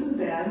 oh, this is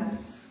bad.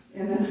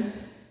 And then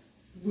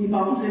we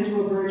bounce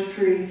into a birch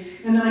tree,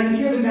 and then I can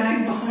hear the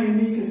guys behind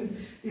me, because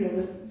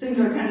the things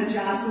are kind of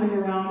jostling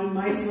around, and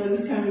my sled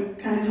is kind of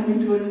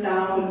coming to a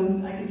stop,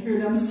 and then I can hear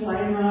them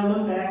sliding around. I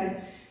look back,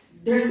 and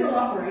they're still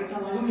upright, so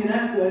I'm like, okay,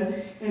 that's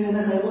good. And then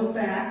as I look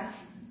back,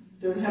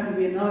 there would happen to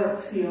be another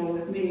CO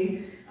with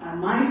me on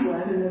my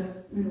sled, and if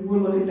we're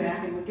looking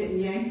back and we're getting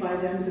yanked by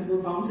them because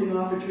we're bouncing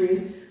off of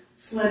trees,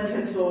 sled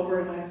tips over,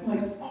 and I'm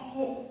like,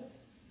 oh,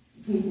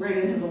 right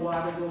into the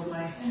water goes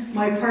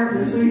my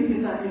partner. So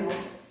he's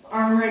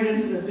arm right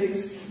into the big,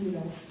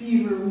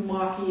 beaver,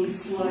 mucky,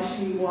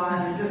 slushy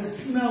water. It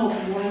just smells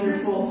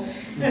wonderful.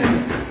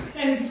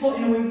 And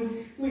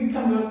we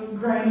come to a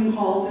grinding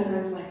halt, and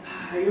I'm like,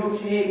 are you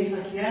okay? And he's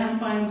like, yeah, I'm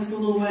fine, I'm just a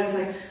little wet. He's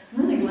like,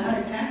 I'm really glad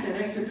I packed that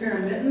extra pair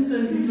of mittens.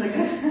 And he's like,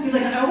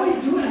 I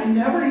always do it, I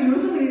never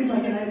use them. And he's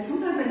like,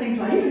 sometimes I think,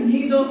 do I even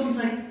need those? He's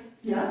like,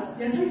 yes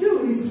I do.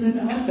 And he says,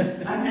 no,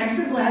 I'm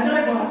extra glad that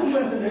I brought them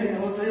with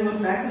me. They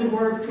look back to the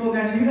Border Patrol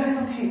guys, are you guys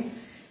okay?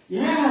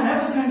 Yeah,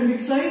 that was kind of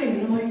exciting.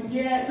 And I'm like,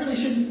 yeah, it really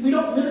shouldn't, we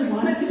don't really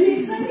want it to be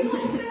exciting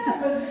like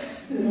that.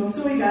 But,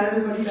 so we got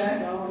everybody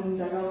back out and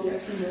dug out the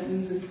extra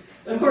mittens. And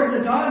of course,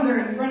 the dogs are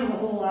in front of the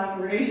whole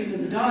operation,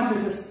 and the dogs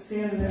are just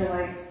standing there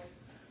like,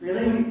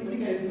 really? What are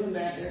you guys doing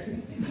back there?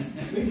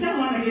 We kind of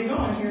want to get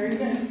going here. Are you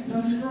guys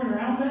done screwing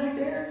around back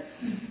there?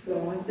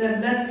 So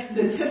that's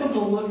the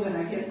typical look that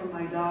I get from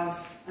my dogs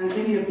on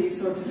any of these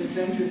sorts of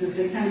adventures, is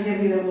they kind of give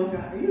me that look,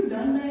 are you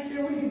done back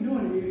there? What are you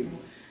doing?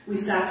 We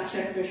stop to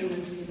check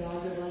fishermen, and the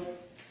dogs are like,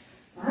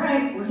 all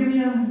right, we're giving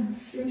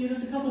you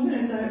just a couple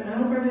minutes. I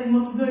hope everything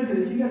looks good, because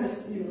if you got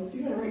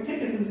to write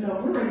tickets and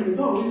stuff, we're ready to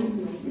go.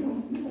 We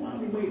don't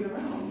want to be waiting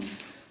around.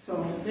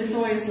 So it's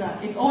always fun.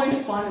 It's always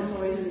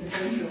an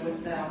adventure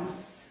with them.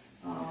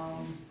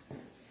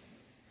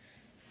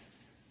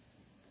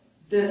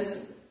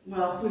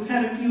 We've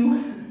had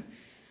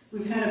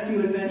a few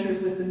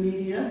adventures with the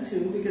media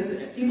too, because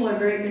people are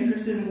very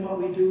interested in what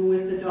we do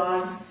with the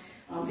dogs.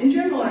 In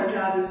general, our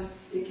job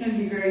it can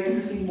be very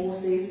interesting.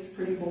 Most days it's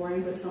pretty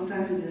boring, but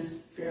sometimes it is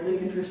fairly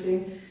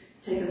interesting.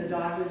 Taking the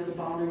dogs into the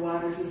boundary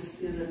waters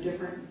is a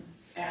different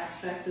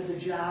aspect of the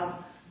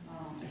job.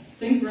 I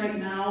think right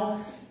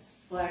now,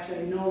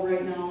 I know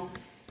right now,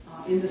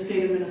 in the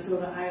state of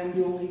Minnesota, I am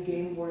the only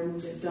game warden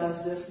that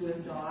does this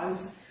with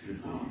dogs.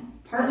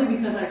 Partly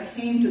because I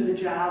came to the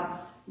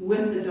job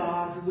with the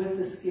dogs, with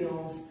the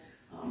skills.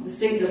 The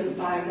state doesn't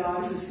buy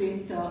dogs. The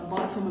state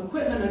bought some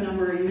equipment a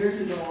number of years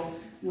ago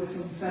with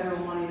some federal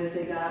money that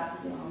they got.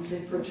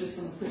 They purchased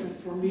some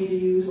equipment for me to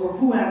use, or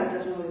whoever, it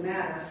doesn't really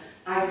matter.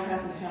 I just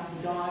happen to have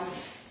the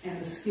dogs and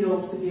the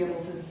skills to be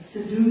able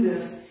to do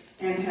this,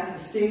 and have a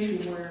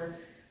station where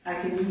I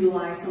can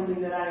utilize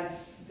something that I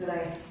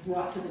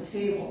brought to the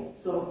table.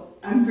 So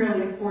I'm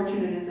fairly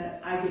fortunate in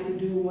that I get to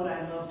do what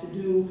I love to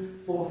do,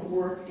 both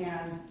work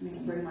and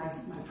bring my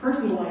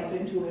personal life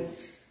into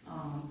it.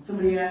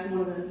 Somebody asked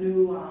one of the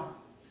new,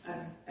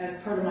 as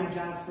part of my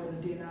job for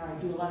the DNR, I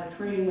do a lot of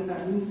training with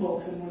our new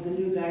folks, and one of the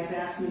new guys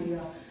asked me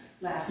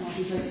last month,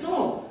 he's like,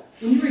 so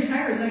when you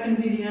retire, is that going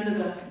to be the end of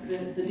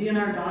the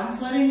DNR dog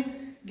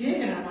sledding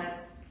gig? And I'm like,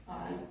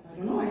 I I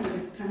don't know. I said,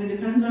 it kind of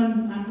depends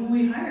on who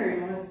we hire.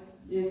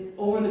 You know,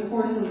 over the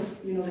course of,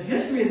 you know, the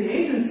history of the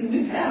agency,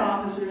 we've had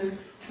officers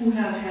who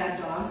have had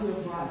dogs, who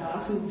have brought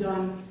dogs, who've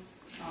done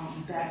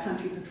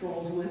backcountry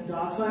patrols with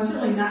dogs. So I'm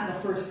certainly not the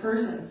first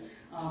person.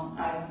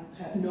 I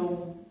have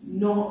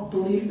no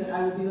belief that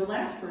I would be the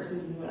last person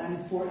to do it.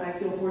 I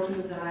feel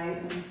fortunate that I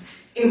am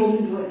able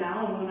to do it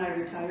now, and when I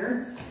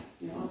retire,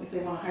 you know, if they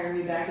want to hire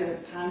me back as a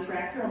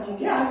contractor, I'm like,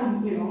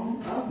 yeah, you know,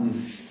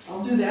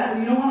 I'll do that.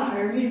 If you don't want to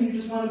hire me and you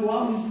just want to go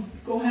out and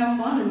go have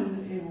fun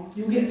and, you know,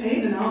 you get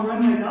paid and I'll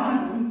run my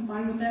dogs, I'm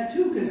fine with that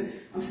too, because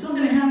I'm still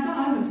going to have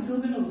dogs. I'm still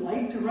going to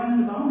like to run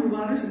in the boundary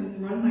waters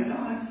and run my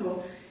dogs.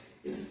 So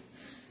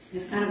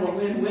it's kind of a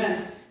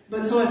win-win.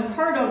 But so as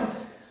part of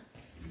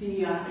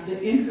the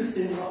interest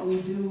in what we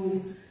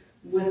do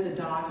with the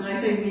dogs, and I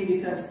say we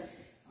because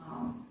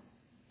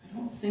I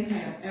don't think I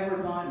have ever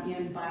gone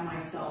in by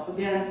myself.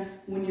 Again,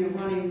 when you're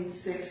running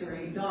 6 or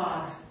 8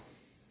 dogs,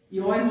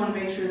 you always want to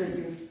make sure that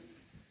you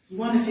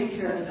want to take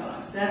care of the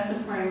dogs. That's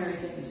the primary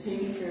thing, is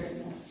taking care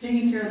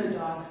of the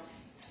dogs.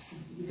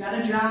 You've got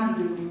a job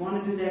to do, you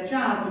want to do that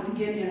job, but to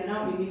get in and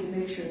out, you need to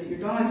make sure that your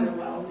dogs are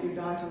well, that your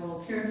dogs are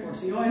well cared for.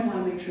 So you always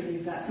want to make sure that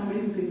you've got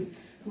somebody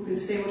who can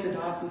stay with the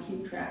dogs and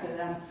keep track of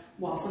them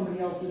while somebody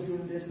else is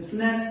doing business.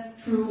 And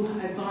that's true.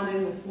 I've gone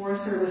in with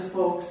Forest Service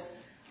folks,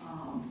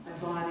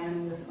 I've gone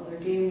in with other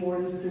game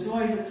wardens, but there's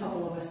always a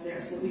couple of us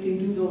there so that we can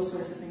do those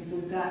sorts of things. So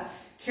we've got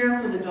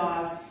care for the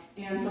dogs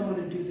and someone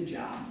to do the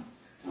job.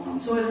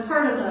 So as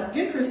part of the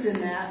interest in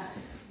that,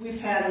 we've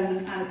had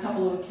on a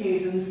couple of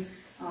occasions,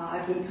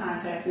 I've been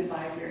contacted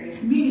by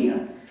various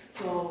media.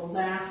 So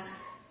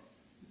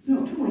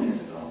 2 winters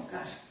ago,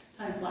 gosh,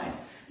 time flies.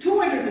 2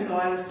 winters ago,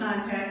 I was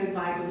contacted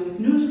by Duluth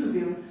News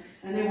Tribune,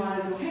 and they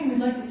wanted to go, hey, we'd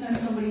like to send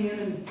somebody in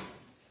and,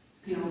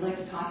 you know, we'd like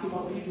to talk to you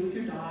about what you do with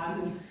your dogs,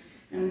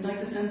 and we'd like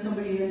to send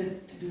somebody in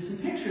to do some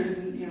pictures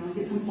and, you know,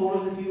 get some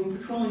photos of you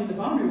patrolling the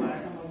boundary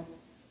waters. So I'm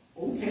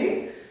like,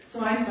 okay. So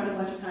I spent a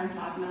bunch of time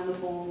talking on the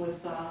phone with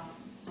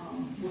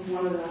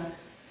one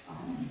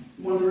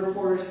of the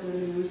reporters for the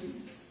news.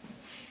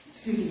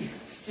 Excuse me.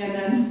 And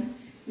then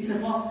he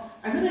said, well,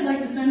 I'd really like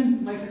to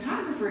send my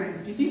photographer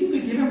in. Do you think you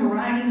could give him a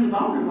ride into the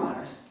boundary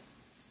waters?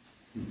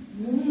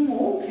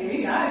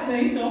 Okay, I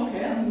think,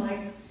 okay. I'm like,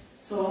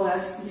 so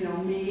that's, you know,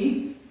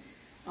 me,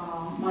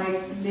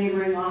 my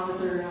neighboring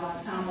officer,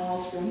 Tom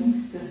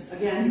Wallstrom, because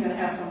again, you got to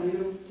have somebody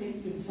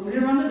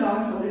to run the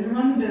dog, somebody to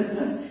run the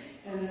business.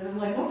 And then I'm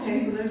like,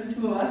 okay, so there's the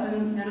 2 of us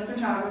and a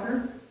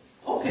photographer.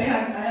 Okay, I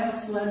have a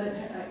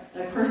sled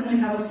I personally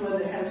have a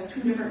sled that has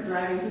 2 different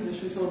driving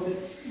positions, so that,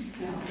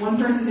 you know, one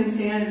person can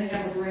stand and they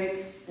have a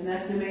brake, and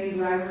that's the main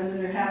driver, and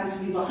then there happens to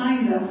be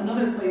behind them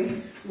another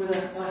place with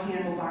a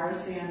handlebar to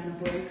stand and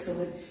a brake, so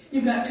that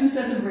you've got 2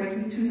 sets of brakes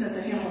and 2 sets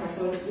of handlebars.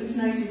 So it's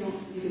nice you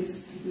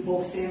can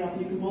both stand up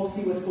and you can both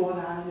see what's going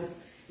on. And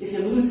if you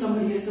lose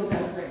somebody, you still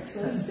got a brake.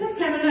 So that's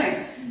kind of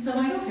nice. So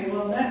I'm like, okay,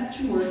 well that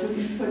should work. We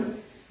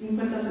can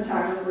put the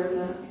photographer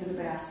in the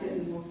basket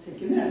and we'll take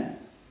him in.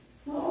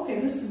 So okay,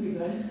 this will be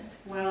good.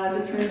 Well, as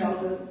it turned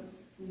out,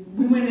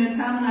 we went in,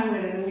 Tom and I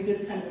went in, and we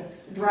did kind of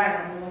a drive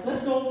around. We're like,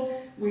 let's go.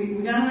 We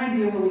got an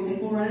idea where we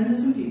think we'll run into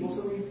some people,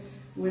 so we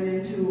went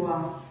into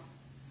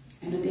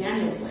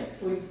Daniels Lake.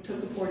 So we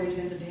took the portage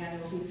into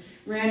Daniels and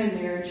ran in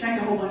there and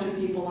checked a whole bunch of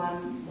people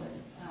on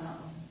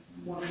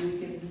one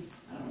week in,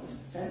 I don't know, it was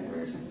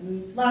February or something.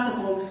 And lots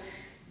of folks,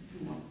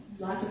 you know,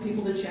 lots of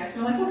people to check. So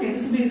we're like, okay,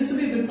 this will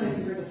be a good place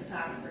to bring a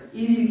photographer.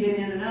 Easy to get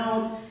in and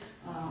out.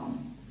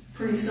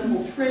 Pretty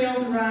simple trail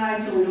to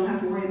ride, so we don't have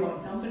to worry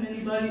about dumping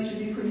anybody. It should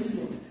be pretty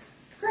smooth.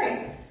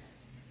 Great.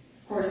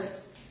 Of course,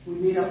 we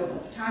meet up with a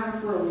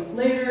photographer a week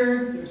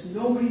later. There's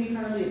nobody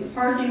hardly in the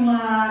parking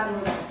lot. And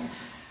we're like,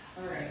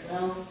 all right,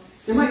 well,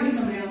 there might be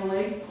somebody on the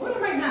lake, or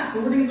there might not.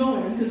 So we're going to go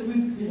in because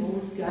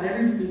we've got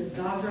everything. The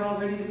dogs are all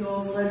ready to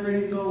go, sleds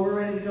ready to go, we're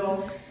ready to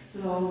go.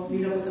 So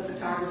meet up with the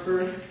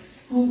photographer,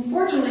 who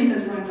fortunately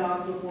has run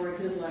dogs before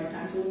in his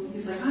lifetime. So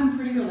he's like, I'm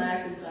pretty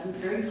relaxed. I'm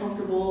very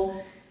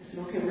comfortable. I said,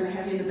 okay, we're going to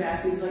have you in the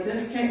basket. He's like,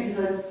 that's okay. He's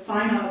like,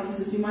 fine. He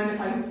says, do you mind if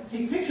I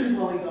take pictures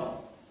while we go?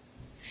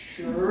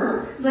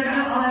 Sure. He's like,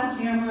 I'll have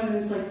a camera. And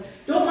it's like,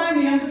 don't mind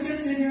me. I'm just going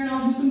to sit here and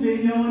I'll do some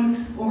video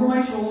and over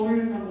my shoulder.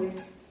 And I'm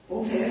like,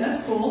 okay,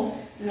 that's cool.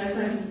 And I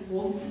said,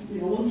 well,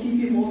 we'll keep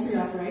you mostly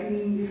upright.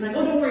 And he's like,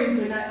 oh, don't worry.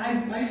 He's like,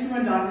 I used to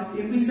run dogs.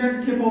 If we start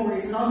to tip over,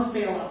 he said, I'll just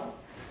bail out.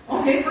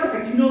 Okay,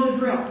 perfect. You know the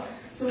drill.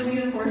 So we,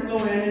 of course,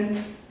 go in,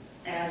 and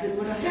as it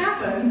would have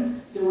happened,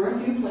 there were a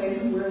few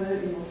places where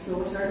the snow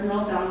was starting to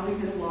melt down, we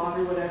could log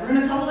or whatever. And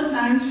a couple of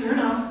times, sure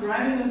enough,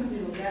 driving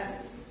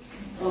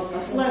a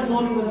sled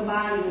loaded with a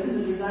body that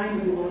isn't designed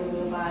to be loaded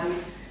with a body,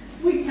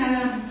 we kind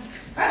of,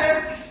 hi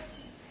there,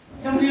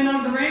 coming in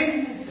out of the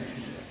rain.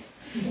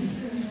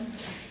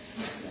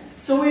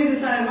 So we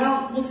decided,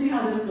 well, we'll see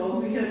how this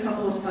goes. We hit a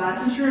couple of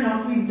spots, and sure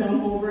enough, we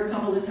dump over a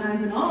couple of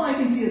times, and all I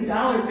can see is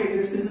dollar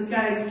figures, because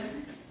this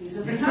he's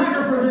a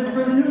photographer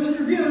for the News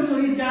Tribune, so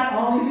he's got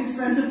all these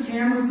expensive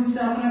cameras and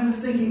stuff, and I'm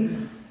just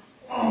thinking,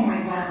 oh my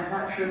God, I'm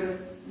not sure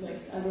that,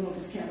 I don't know if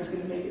this camera's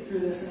going to make it through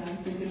this, and I'm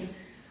thinking,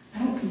 I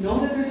don't know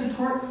that there's a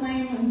tort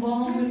claim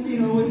involved with,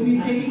 with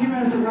me taking him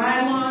as a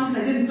ride-along,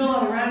 because I didn't fill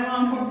out a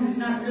ride-along form, because he's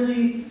not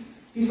really,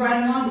 he's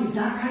riding along, but he's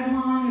not riding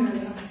along, and I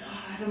was like,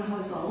 oh, I don't know how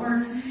this all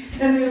works.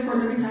 And then, of course,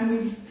 every time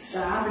we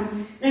stop,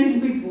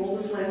 and we pull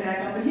the sled back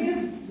up, and he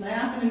is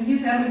laughing, and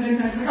he's having a good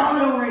time. He's like, oh,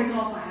 don't worry, it's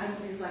all fine.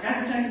 He's like, I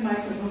protected my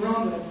equipment, we're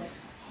all good.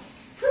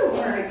 Whew,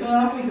 all right, so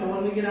off we go,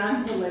 and we get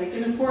onto the lake,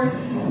 and of course,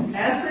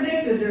 as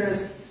predicted, there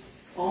is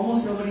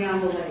almost nobody on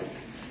the lake.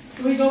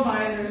 So we go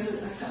by, and there's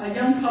a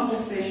young couple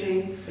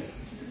fishing,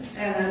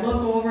 and I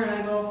look over and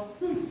I go,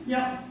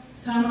 yep.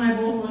 Tom and I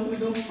both look, we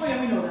go, oh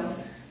yeah, we know them.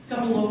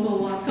 Couple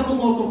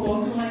local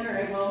folks. We're like, all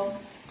right,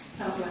 well,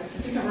 Tom's like, I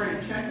think I'm ready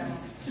to check them.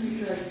 So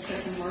we sure I can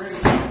check them already.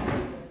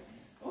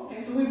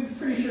 Okay, so we're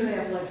pretty sure they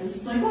have license.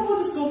 It's like, well, we'll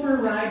just go for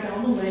a ride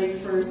down the lake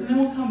first, and then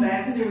we'll come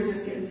back, because they were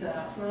just getting set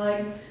up. So we're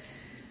like,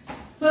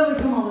 well, we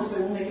come all this way,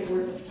 we'll make it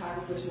worth the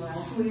photographer's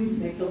while. So we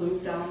make the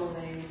loop down the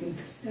lake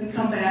and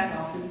come back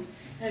up.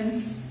 And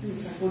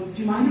he's like, well,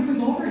 do you mind if we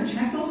go over and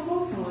check those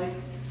folks? And we're like,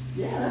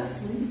 yeah,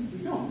 we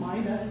don't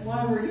mind, that's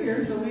why we're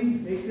here. So we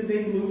make the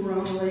big loop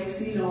around the lake,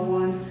 see no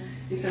one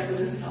except for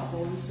this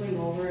couple, and swing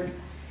over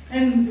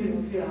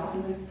and get off.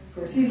 And then, of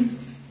course,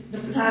 the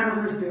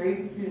photographer's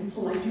very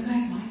polite. You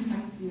guys mind if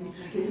can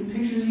I get some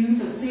pictures of you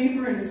for the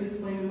paper? And he's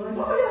explaining, like,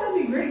 oh yeah,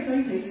 that'd be great. So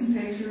he takes some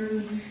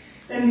pictures.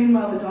 And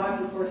meanwhile, the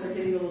dogs, of course, are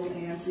getting a little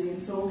antsy.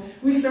 And so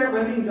we start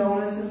whipping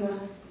donuts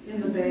in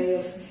the bay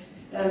as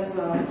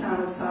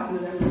Tom was talking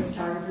to them, and the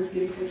photographer's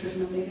getting pictures,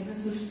 and I'm thinking,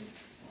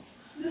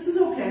 this is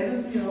okay.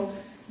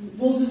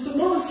 We'll just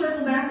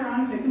circle back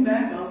around and pick them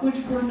back up, which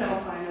worked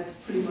out fine. That's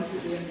pretty much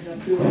what we ended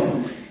up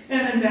doing.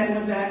 And then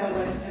went back up,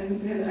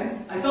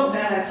 and I felt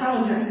bad. I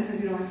apologized. I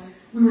said,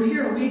 we were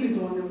here a week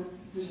ago, and there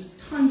was just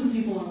tons of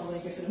people on the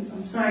lake. I said,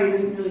 I'm sorry I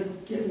didn't really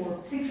get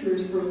more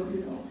pictures for,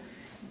 And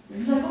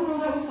he's like, oh no,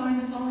 that was fine.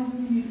 That's all I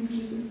really needed was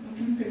just a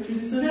few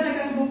pictures. He said, then I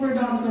got to go for a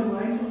dog sled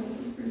ride, so it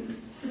was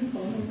pretty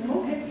fun. Like,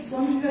 okay, as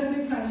long as you had a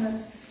good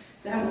time,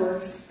 that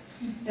works.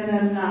 And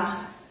then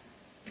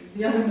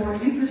the other more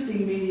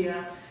interesting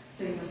media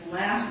thing was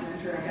last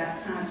winter. I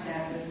got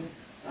contacted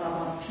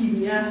a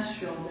PBS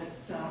show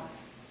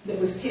that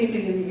was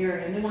taping in the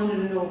area, and they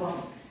wanted to know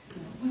about.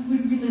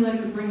 We'd really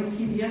like to bring a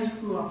PBS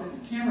crew up and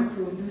a camera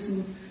crew and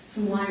do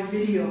some live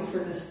video for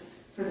this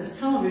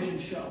television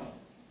show.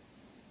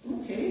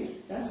 Okay,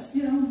 that's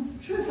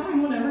sure,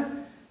 fine, whatever.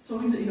 So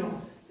we they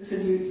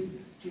said, do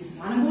you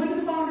want to go into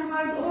the boundary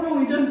waters? Oh no,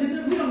 we don't need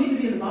to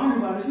be in the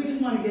boundary waters. We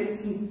just want to get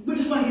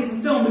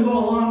some film to go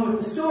along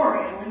with the story.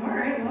 I went, all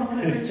right, well,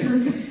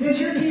 it's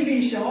your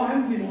TV show.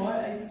 I'm going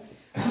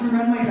to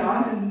run my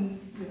dogs, and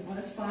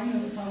that's fine.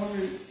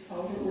 However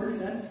it works,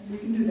 we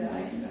can do that.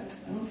 I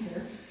don't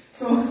care.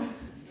 So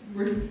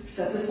we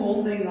set this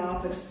whole thing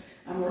up, and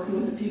I'm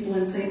working with the people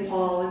in St.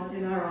 Paul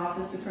in our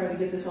office to try to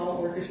get this all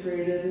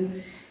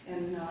orchestrated,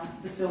 and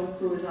the film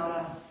crew is out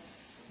of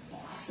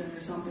Boston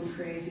or something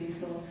crazy.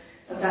 So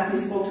I've got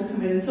these folks who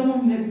come in, and some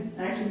of them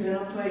had actually been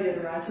up to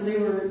Iditarod, so they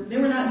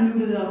were not new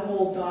to the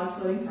whole dog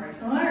sledding part.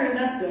 So all right,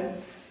 that's good.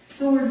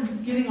 So we're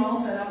getting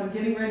all set up and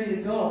getting ready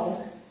to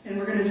go, and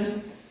we're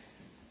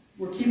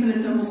keeping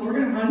it simple. So we're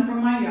going to run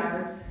from my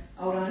yard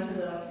out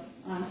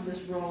onto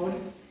this road,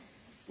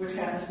 which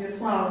happens to be a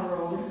plowed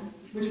road,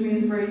 which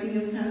means braking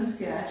is kind of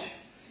sketch.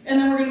 And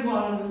then we're going to go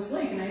out onto this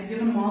lake, and I had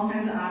given them all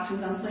kinds of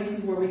options on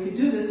places where we could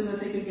do this so that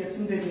they could get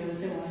some video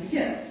that they wanted to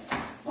get.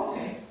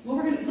 Okay, well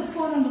let's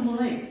go out onto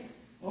the lake.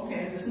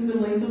 Okay, this is the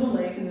length of the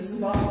lake, and this is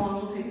about how long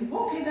it'll take us.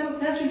 Okay,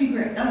 that should be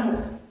great, that'll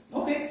work.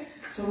 Okay,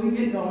 so we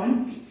get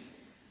going,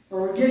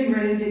 or we're getting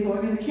ready to get going,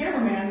 and the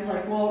cameraman is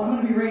like, well, I'm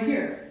going to be right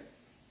here.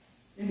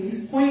 And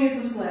he's pointing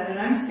at the sled, and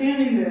I'm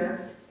standing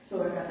there,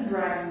 so I've got the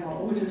driving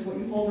wheel, which is what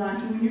you hold on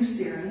to when you're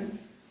steering.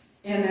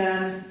 And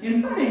then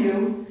in front of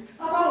you,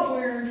 about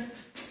where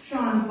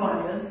Sean's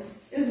butt is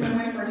where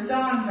my first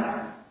dogs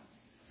are.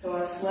 So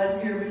a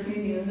sled's here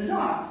between me and the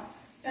dog.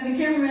 And the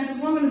cameraman says,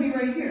 well, I'm going to be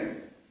right here.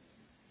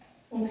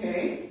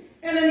 Okay.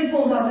 And then he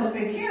pulls out this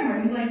big camera,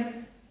 and he's like,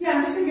 yeah,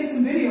 I'm just going to get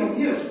some video of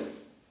you.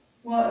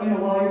 Well,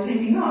 while you're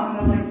taking off.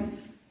 And I'm like,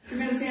 you're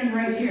going to stand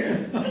right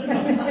here.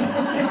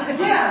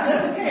 Yeah,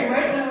 that's okay,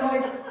 right? And I'm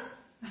like,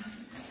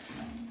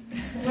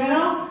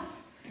 well,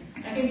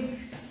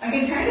 I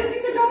can kind of see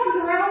the dogs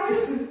around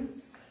you. So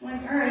I'm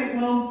like, all right,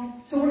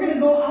 well, so we're going to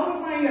go out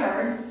of my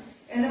yard,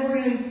 and then we're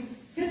going to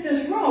hit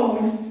this road,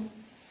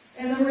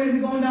 and then we're going to be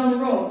going down the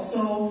road.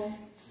 So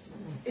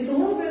it's a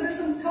little bit, there's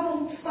a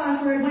couple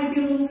spots where it might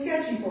be a little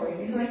sketchy for you.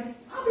 And he's like,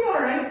 I'll be all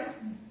right.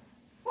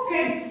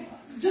 Okay,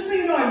 just so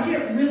you know, I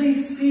can't really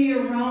see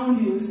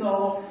around you,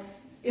 so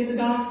if the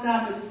dog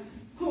stopped to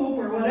poop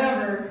or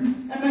whatever,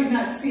 I might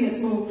not see it.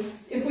 So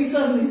if we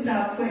suddenly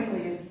stop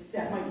quickly,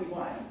 that might be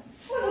why.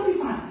 Well, it'll be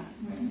fine.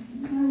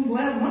 I'm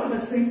glad one of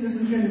us thinks this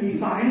is going to be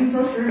fine.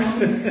 So sure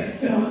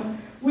enough,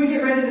 we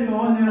get ready to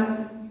go,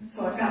 and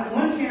so I've got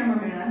one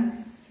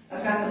cameraman,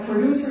 I've got the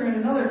producer and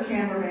another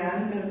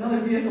cameraman in another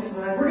vehicle. So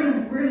we're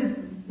going to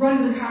run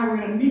to the car. We're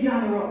going to meet you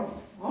on the road.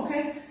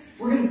 Okay,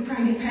 we're going to try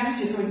and get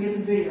past you so we can get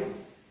some video.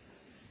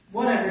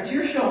 Whatever, it's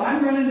your show.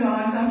 I'm running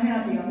dogs. I'm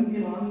happy. I'm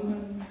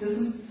This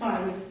is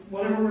fine,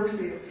 whatever works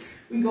for you.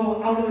 We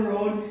go out of the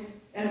road,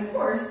 and of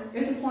course,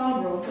 it's a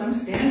plowed road, so I'm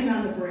standing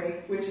on the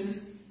brake, which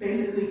is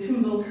basically 2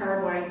 little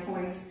carbide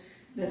points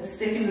that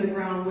stick into the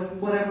ground with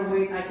whatever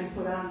weight I can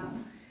put on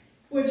them,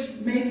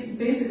 which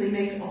basically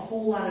makes a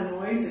whole lot of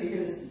noise, so you hear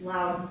this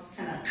loud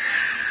kind of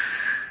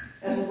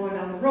as we're going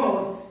down the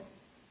road,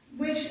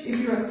 which, if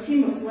you're a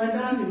team of sled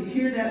dogs and you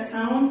hear that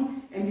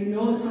sound and you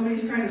know that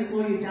somebody's trying to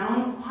slow you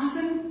down,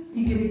 often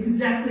you get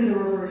exactly the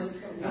reverse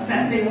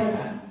effect. They're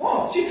like,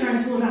 oh, she's trying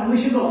to slow down, we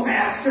should go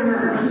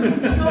faster.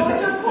 So,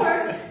 which of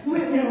course,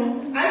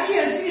 I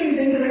can't see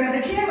anything because I got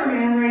the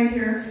cameraman right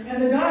here,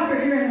 and the dogs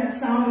are hearing that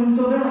sound, and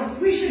so they're like,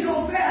 we should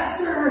go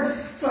faster.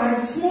 So I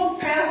smoke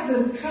past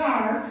the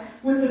car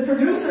with the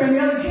producer and the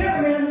other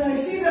cameraman, and I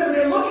see them, and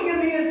they're looking at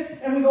me,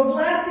 and we go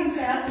blasting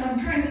past, and I'm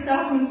trying to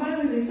stop them, and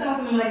finally they stop,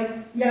 and they're like,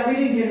 yeah, we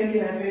didn't get any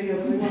of that video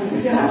that we wanted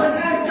to get. I'm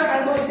like, I'm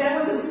sorry, that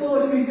was as slow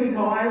as we could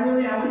go. I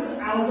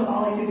was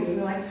all I could do. And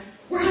they're like,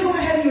 we're going to go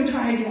ahead of you and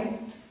try again.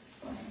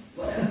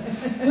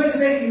 Which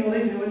they do,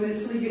 and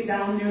so they get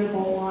down near the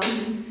boat launch,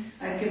 and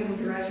I give them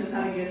directions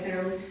how to get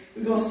there.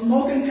 We go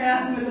smoking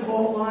past them at the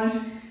boat launch.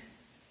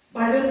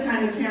 By this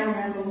time, the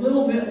cameraman's a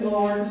little bit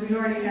lower, because we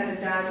already had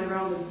to dodge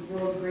around the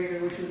road grader,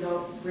 which was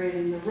out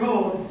grading the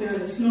road, clear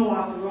the snow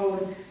off the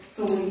road,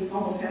 so we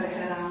almost had to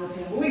head on with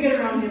him. But we get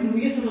around him, and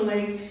we get to the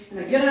lake, and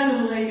I get onto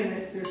the lake, and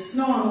there's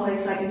snow on the lake,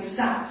 so I can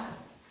stop.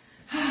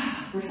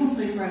 We're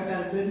someplace where I've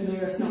got a good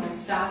layer of snow. I can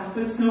stop and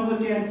put snow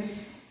hook in.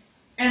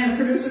 And the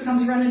producer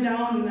comes running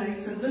down, and I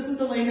said, this is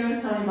the lake I was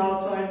telling you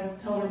about, so I'm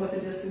telling her what the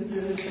distance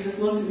is, and she just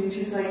looks at me, and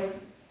she's like,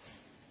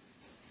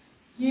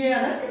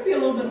 yeah, that's going to be a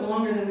little bit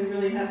longer than we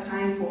really have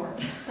time for.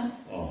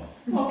 Oh.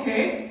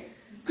 Okay.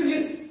 Could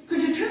you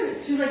turn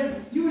it? She's like,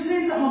 you were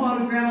saying something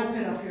about a gravel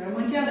pit up here. I'm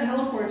like, yeah, the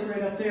heliport's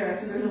right up there. I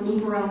said, there's a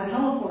loop around the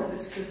heliport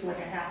that's just like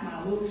a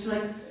half-mile loop. She's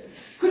like,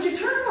 could you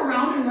turn him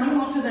around and run him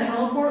up to the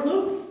heliport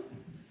loop?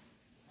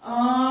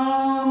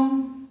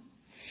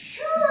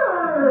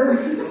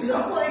 Sure.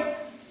 So I'm like,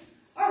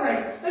 all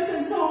right. I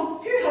said, so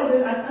here's how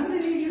I'm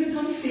going to need you to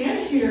come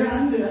stand here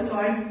on this. So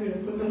I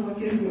put the hook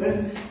in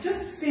good.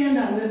 Just stand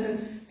on this,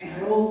 and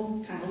I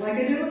will, kind of like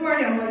I did with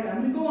Marty, I'm like,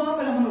 I'm going to go up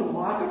and I'm going to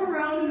walk him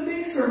around in a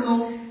big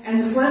circle,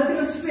 and the sled's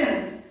going to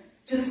spin.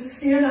 Just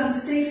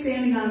stay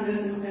standing on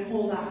this and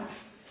hold on.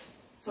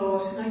 So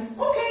she's like,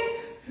 okay.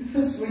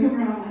 Swing him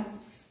around. Like.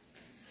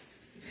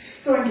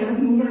 So I get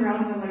him moving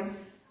around, and I'm like,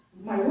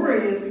 my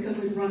worry is because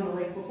we've run the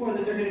lake before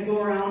that they're going to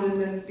go around,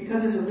 and then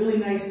because there's a really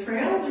nice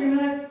trail, they're going to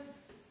be like,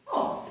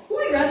 oh,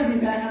 we'd rather be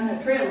back on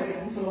that trail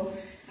again. So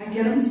I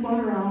get them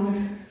spun around,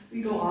 and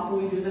we go off,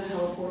 and we do the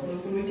heliport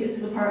loop, and we get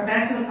to the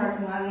back to the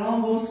parking lot, and it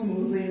all goes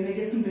smoothly, and they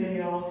get some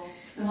video.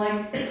 And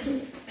like,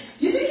 do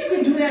you think you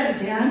could do that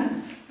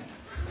again?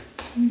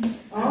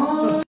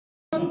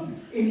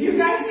 If you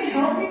guys can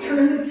help me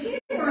turn the team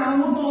around,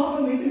 we'll go off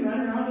and we can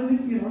run around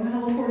and the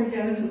heliport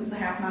again. It's a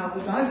half mile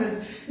with the dogs.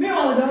 And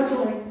meanwhile, the dogs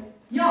are like,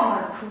 y'all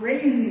are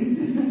crazy.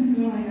 And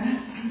we're like,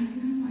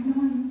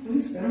 so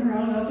we spin them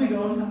around, and up we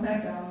go and come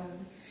back down.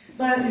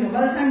 But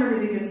by the time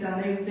everything gets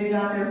done, they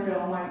got their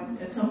film.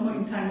 At some point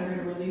in time, they're going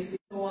to release the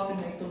go up and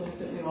make the loop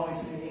that we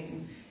always make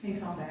and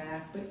come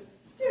back. But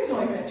there's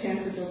always that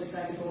chance that they'll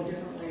decide to go a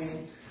different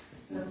way.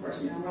 And of course,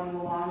 I'm running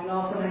along, and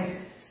all of a sudden,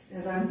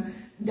 as I'm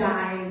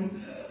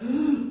dying,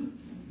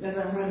 as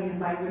I'm running in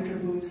my winter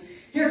boots,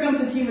 here comes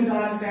a team of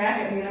dogs back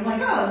at me, and I'm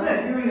like, oh,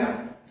 good, here we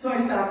go. So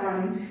I stop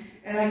running,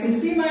 and I can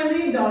see my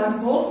lead dogs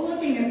both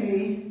looking at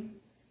me,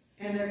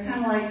 and they're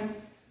kind of like,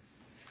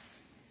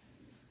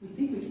 we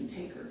think we can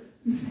take her.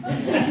 I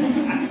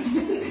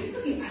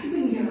think we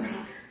can get around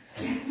her.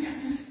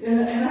 Yeah.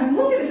 And I'm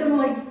looking at them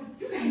like,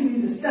 you guys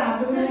need to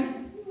stop. And they're like,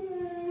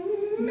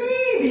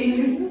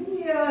 maybe.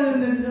 Yeah,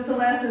 and at the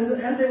last,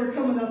 as they were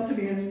coming up to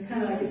me, and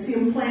kind of I could see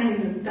them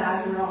planning to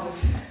dodge around, and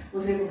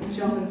was able to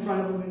jump in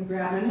front of them and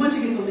grab them. And once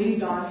you get the lead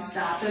dog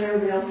stopped, then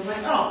everybody else is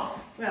like, oh,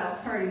 well,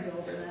 party's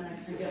over then.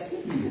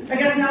 I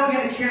guess now we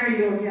got to carry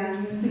you again.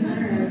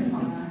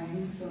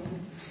 Fine.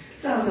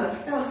 So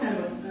that was kind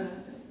of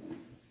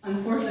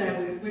unfortunate.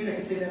 I wish I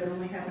could say that it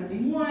only happened to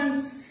me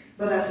once,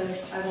 but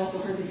I've also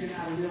heard that you're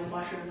not a real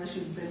musher unless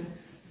you've been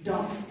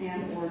dumped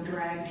and or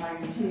dragged by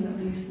your team at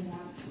least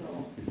once.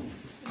 So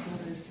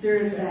there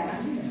is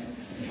that.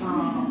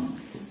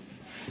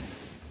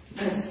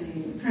 Let's see.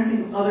 I'm trying to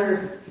think of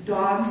other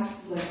dogs,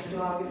 like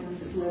dog and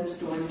sled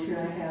stories here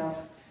I have.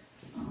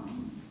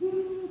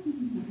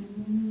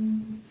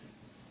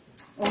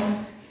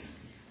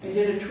 I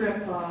did a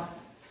trip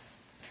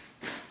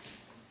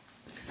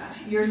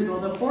years ago.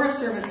 The Forest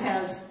Service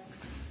has,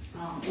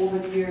 over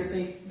the years,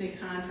 they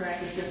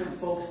contracted different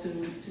folks to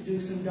do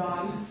some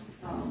dog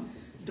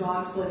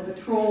sled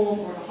patrols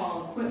or to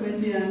haul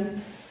equipment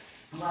in.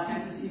 A lot of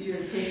times it's easier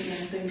to take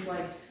in things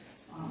like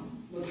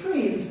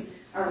latrines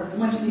are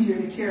much easier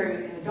to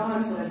carry in a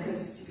dog sled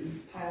because you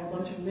can pile a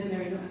bunch of them in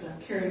there, you don't have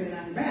to carry it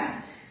on your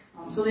back.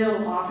 So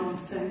they'll often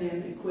send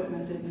in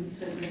equipment and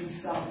send in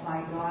stuff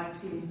by dog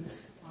team.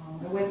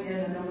 I went in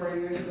a number of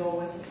years ago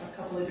with a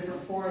couple of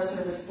different Forest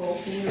Service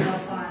folks, and we went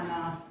up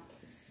on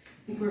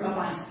think we were up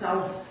on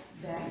South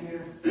that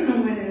year. We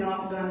went in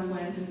off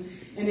Gunflint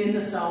and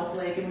into South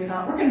Lake, and we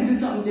thought, we're going to do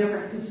something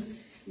different, because,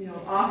 you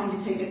know, often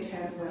you take a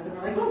tent with, and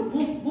we're like, oh,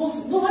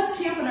 well, let's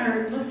camp in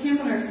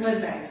our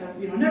sled bags.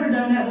 I've, you know, never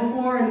done that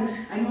before, and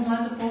I know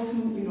lots of folks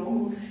who, you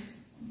know,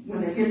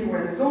 when they get to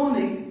where they're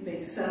going,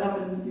 they set up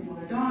in, you know,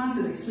 their dogs,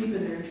 and they sleep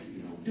in their,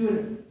 you know, do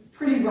it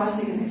pretty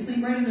rustic, and they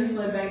sleep right in their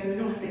sled bags, and they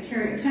don't have to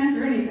carry a tent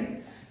or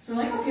anything. So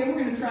we're like, okay, we're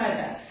going to try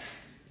that.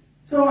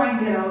 So I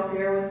get out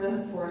there with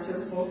the Forest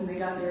Service folks, and they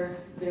got their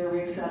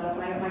rig set up,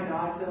 and I got my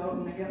dogs out,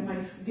 and I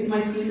get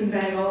my sleeping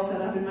bag all set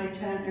up in my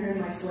tent, or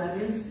in my sled.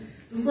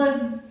 The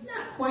sled's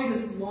not quite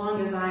as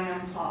long as I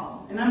am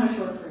tall, and I'm a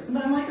short person,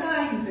 but I'm like,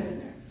 I can fit in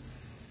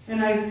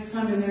there. So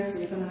I'm in there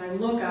sleeping, and I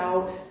look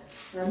out,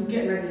 or I'm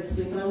getting ready to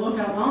sleep, and I look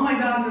out, and all my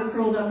dogs are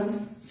curled up and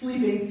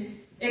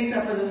sleeping,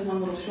 except for this one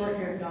little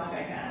short-haired dog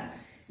I had,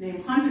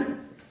 named Hunter.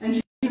 And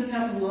she just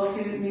kept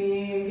looking at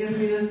me and giving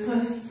me this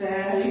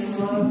pathetic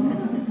look.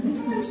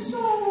 I'm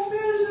so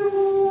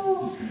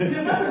miserable. And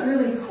it wasn't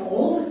really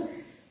cold,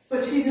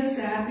 but she just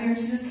sat there and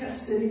she just kept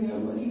sitting there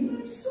looking.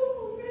 I'm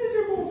so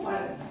miserable.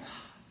 Finally,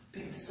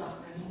 biggest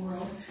sucker in the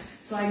world.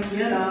 So I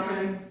get up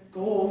and I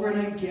go over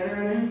and I get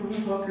her and I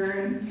unhook her,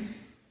 and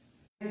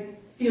I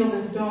feel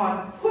this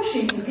dog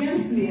pushing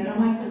against me, and I'm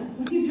like,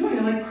 what are you doing?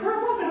 I'm like,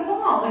 curl up in a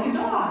ball like a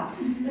dog.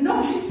 And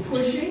no, she's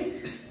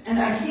pushing, and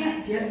I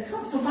can't get,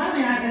 so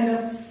finally I end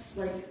up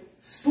like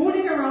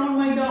spooning around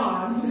my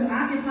dog, who's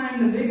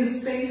occupying the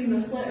biggest space in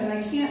the sled, and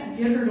I can't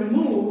get her to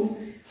move.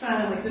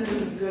 Finally, I'm like, this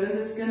is as good as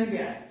it's gonna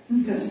get.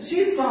 Because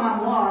she's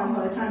sawing logs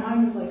by the time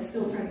I'm like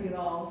still trying to get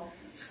all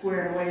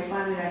squared away.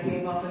 Finally, I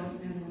gave up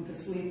and went to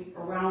sleep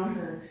around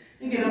her.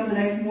 I get up the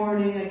next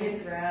morning, I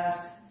get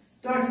dressed,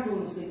 dog's still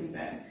in the sleeping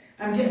bag.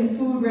 I'm getting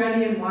food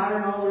ready and water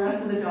and all the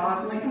rest of the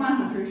dogs. I'm like, come on,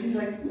 Hunter. She's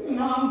like,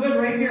 no, I'm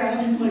good right here.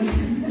 I'm like,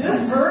 this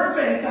is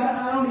perfect.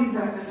 I don't need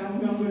breakfast. I'm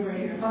good right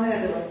here. Finally, I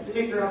had to like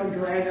pick her up and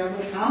drag her. I'm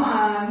like, come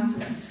on.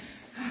 So,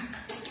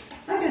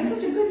 I got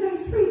such a good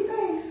night's sleep.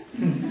 Thanks.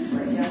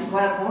 Right, yeah, I'm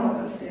glad one of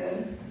us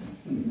did.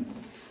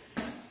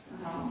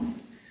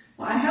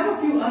 Well, I have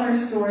a few other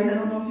stories. I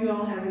don't know if you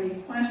all have any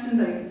questions.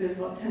 There's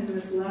about 10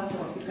 minutes left, so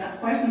if you've got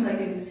questions, I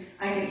can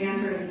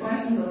answer any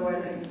questions.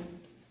 Otherwise, I can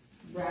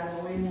rattle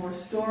away more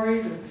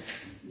stories or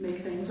make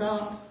things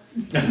up.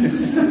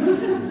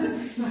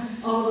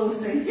 All those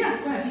things. Yeah,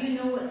 go ahead. Do you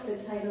know what the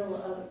title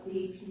of the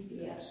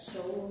PBS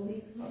show will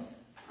be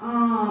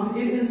called?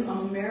 It is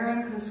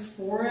America's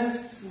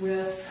Forests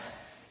with,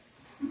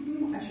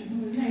 I should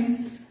know his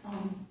name,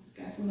 this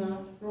guy from the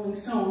Rolling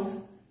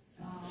Stones.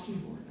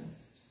 Keyboardist.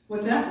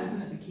 What's that?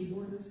 Isn't it the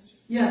keyboardist?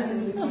 Yes,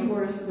 it's the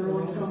keyboardist for the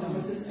Rolling Stones.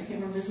 What's this? I can't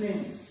remember his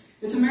name.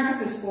 It's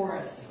America's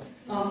Forests.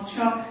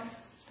 Chuck.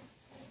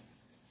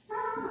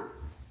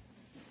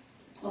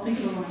 I'll think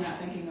of the one I'm not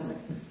thinking of it.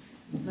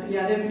 But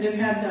yeah, they've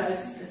had,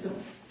 it's a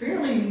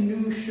fairly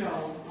new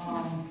show,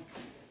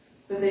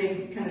 but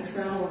they kind of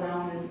travel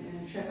around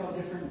and check out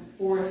different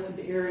forested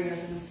areas,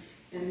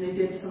 and they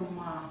did some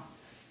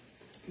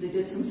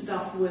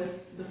stuff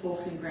with the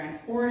folks in Grand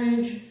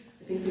Portage.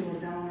 I think they were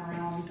down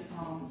around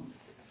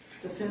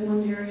the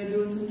Finland area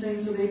doing some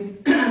things, so they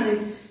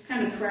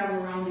kind of travel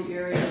around the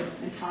area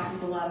and talk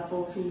with a lot of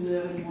folks who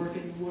live and work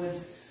in the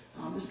woods,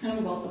 just kind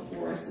of about the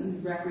forest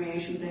and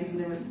recreation things, and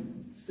they were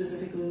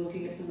specifically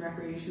looking at some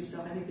recreation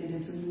stuff. I think they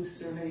did some moose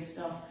survey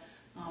stuff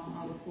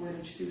on the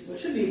Portage too, so it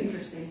should be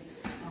interesting.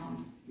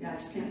 Yeah, I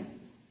just can't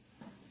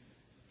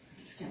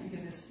think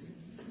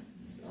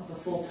of the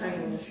full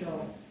title of the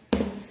show.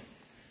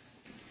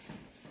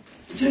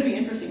 It should be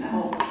interesting, I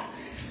hope.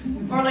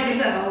 Or like I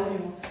said,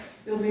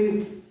 it'll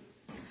be.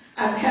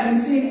 Having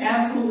seen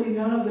absolutely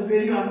none of the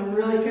video, I'm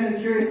really kind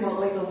of curious about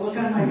like the look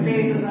on my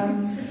face as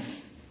I'm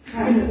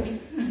trying to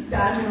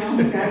dodge around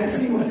the guy to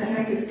see what the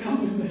heck is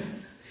coming.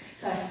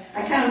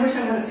 I kind of wish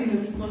I would have seen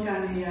the look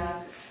on the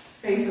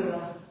face of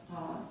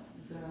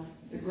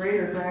the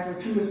grader driver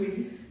too, as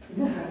we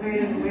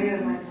waited and waited.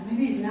 I'm like, well,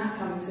 maybe he's not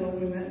coming, so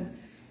we went.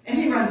 And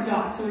he runs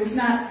dogs, so it's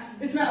not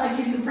like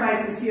he's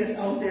surprised to see us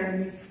out there,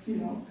 and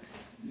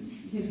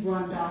he's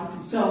run dogs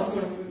himself,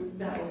 so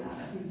that was not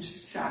a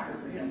huge shocker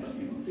for him.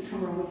 But to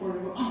come around the corner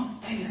and go, oh,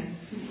 dang.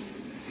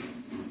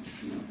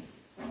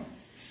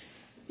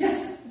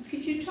 Yes.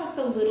 Could you talk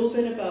a little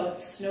bit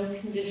about snow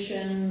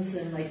conditions,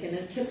 and like in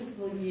a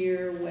typical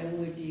year, when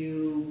would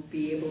you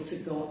be able to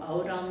go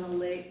out on the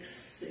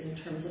lakes in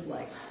terms of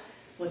like,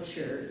 what's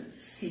your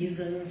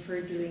season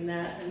for doing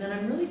that? And then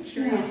I'm really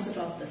curious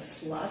about the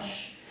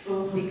slush,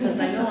 because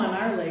I know on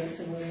our lakes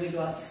and when we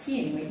go out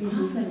skiing, we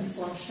often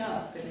slush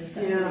up. And is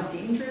that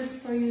really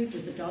dangerous for you? Do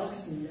the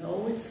dogs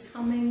know it's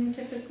coming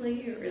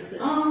typically, or is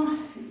it? Are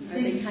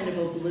they kind of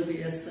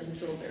oblivious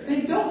until they're?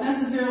 They don't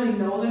necessarily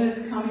know that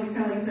it's coming. It's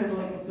kind of like I said,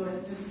 like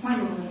a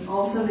disappointment, and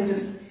all of a sudden they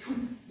just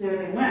there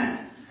they went.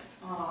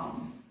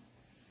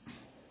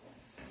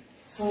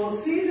 So the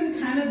season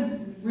kind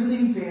of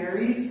really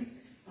varies.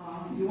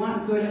 You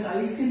want good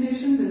ice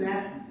conditions, and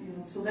that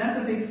so that's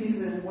a big piece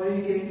of it. Is what are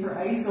you getting for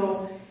ice?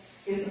 So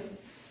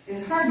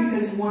it's hard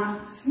because you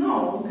want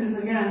snow, because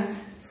again,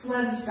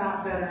 sleds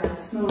stop better on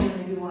snow than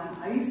they do on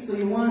ice. So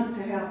you want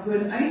to have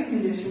good ice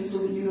conditions so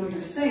that you know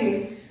you're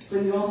safe,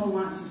 but you also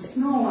want some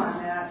snow on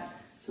that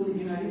so that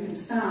you know you can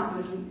stop.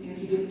 And if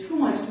you get too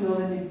much snow,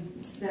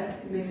 then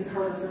that makes it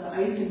harder for the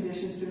ice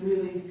conditions to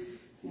really,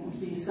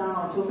 be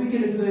solid. So if we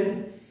get a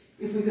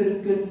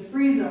good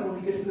freeze up, when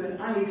we get a good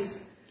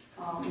ice,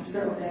 we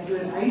start with that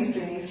good ice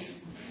base.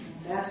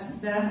 That's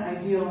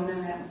ideal. And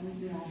then that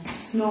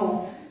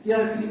snow. The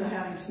other piece of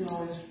having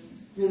snow is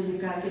really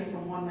you've got to get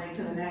from one lake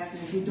to the next.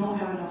 And if you don't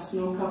have enough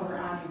snow cover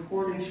on your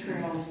portage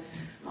trails,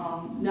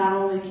 not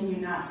only can you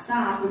not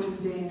stop, which is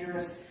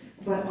dangerous,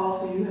 but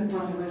also you have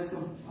run the risk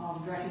of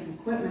wrecking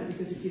equipment,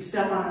 because if you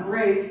step on a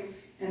brake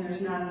and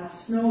there's not enough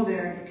snow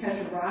there and you catch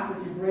a rock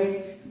with your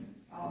brake,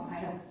 I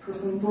have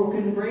personally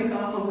broken the brake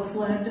off of a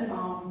sled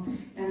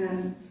and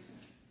then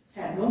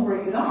had no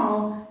brake at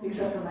all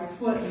except for my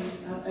foot,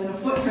 and a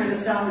foot trying to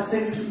stop with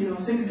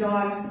six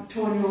dogs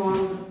towing you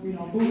along,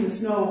 boot in the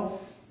snow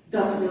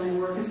doesn't really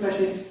work,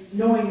 especially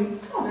knowing,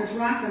 there's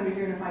rocks under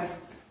here, and if I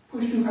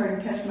push too hard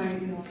and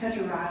catch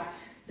a rock,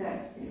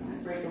 that I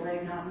break a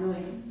leg, not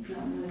really a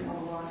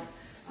lot.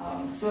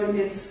 So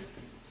it's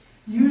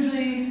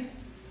usually,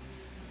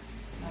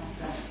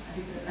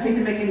 I hate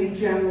to make any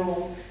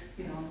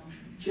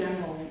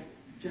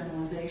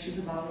generalizations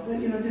about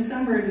it, but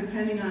December,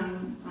 depending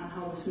on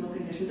how the snow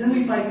conditions, and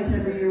we fight this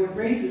every year with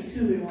races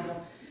too. We want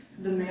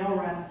the mail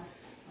run,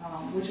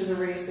 which is a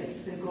race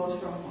that goes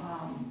from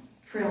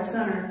Trail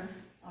Center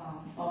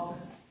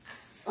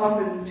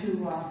up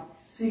into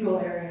Seagull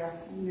area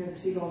near the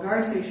Seagull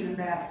Guard Station and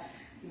back.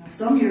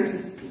 Some years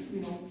it's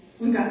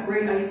we've got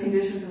great ice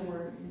conditions and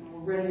we're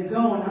ready to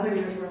go, and other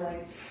years we're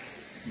like,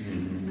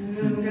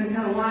 we're going to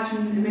kind of watch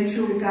and make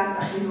sure we've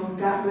got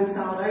good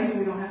solid ice and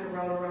we don't have to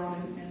route around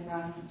and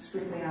run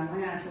strictly on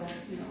land. So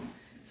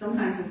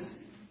sometimes it's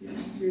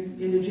you're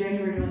into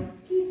January, you're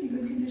like, please be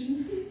good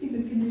conditions, please be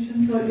good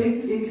conditions. So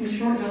it can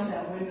shorten up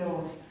that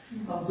window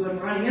of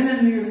good running. And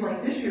then years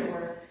like this year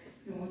where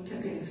we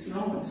kept getting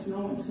snow and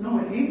snow and snow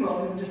in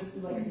April, it was just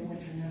like the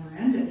winter never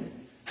ended.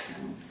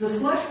 The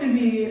slush can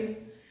be,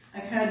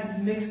 I've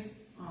had mixed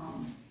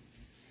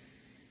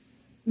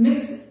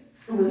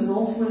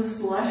results with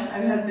slush. I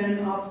have been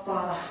up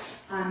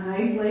on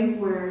Knife Lake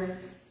where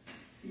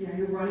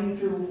you're running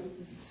through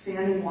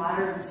standing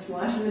water and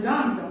slush, and the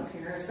dogs don't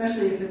care,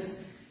 especially if it's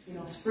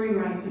spring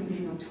running can be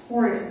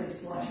notoriously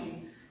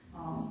slushy.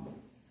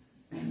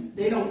 And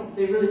they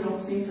really don't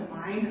seem to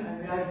mind.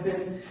 I've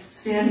been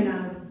standing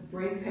on the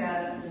brake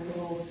pad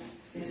and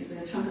basically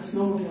a chunk of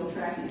snowmobile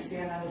track that you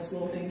stand on to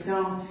slow things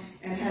down,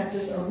 and had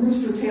just a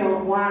rooster tail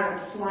of water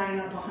flying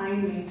up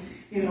behind me,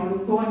 and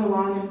going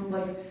along and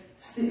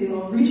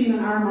reaching an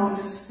arm out and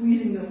just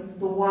squeezing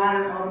the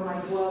water out of my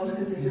gloves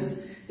because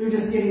they're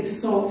just getting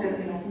soaked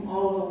from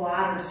all of the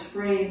water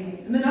spraying me.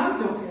 And the dogs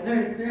don't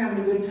care. They're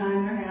having a good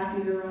time. They're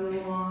happy. They're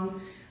running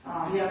along.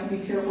 You have to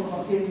be careful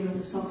about getting them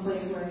to some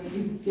place where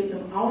you get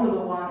them out of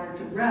the water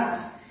to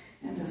rest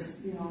and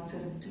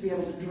to be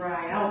able to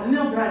dry out. And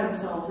they'll dry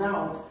themselves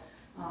out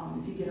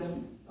if you get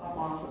them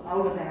out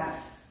of that.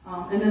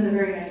 And then the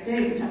very next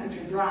day, the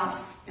temperature drops,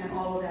 and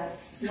all of that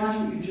slush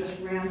that you just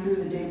ran through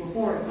the day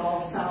before, it's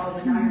all solid,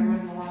 and now you're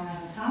running along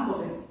on top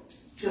of it,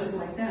 just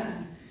like that.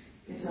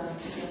 It's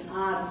an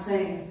odd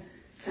thing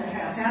to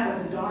have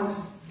happen. The dogs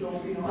don't,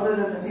 other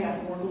than that they have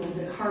to work a little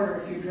bit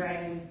harder if you're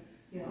dragging,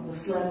 the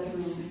sled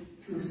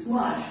through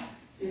slush.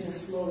 It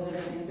just slows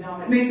everything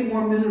down. It makes it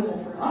more miserable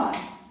for us.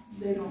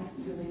 They don't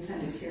really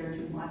tend to care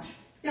too much.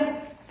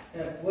 Yeah.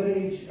 At what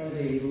age are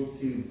they able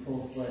to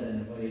pull sled,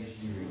 and at what age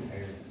do you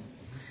retire them?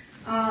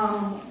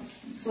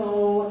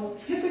 So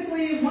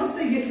typically, once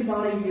they get to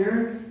about a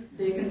year,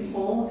 they can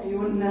pull. You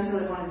wouldn't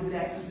necessarily want to do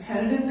that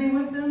competitively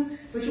with them,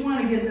 but you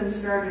want to get them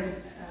started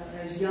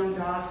as young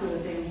dogs so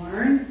that they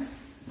learn.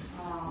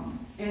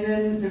 And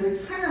then the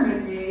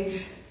retirement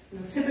age,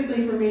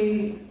 typically for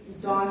me,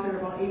 dogs that are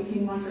about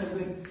 18 months are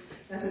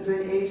that's a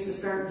good age to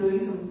start doing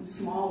some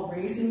small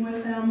racing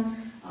with them.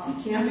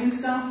 Camping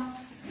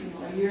stuff,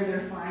 a year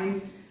they're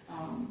fine.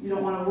 You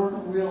don't want to work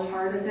real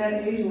hard at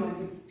that age. You want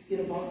to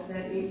get about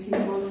that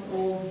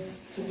 18-month-old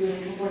to really,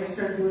 before they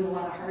start doing a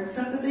lot of hard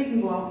stuff, but they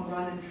can go out and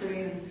run and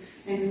train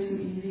and do some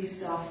easy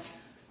stuff.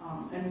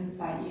 And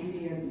by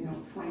easy,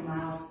 20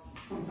 miles,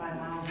 25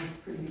 miles is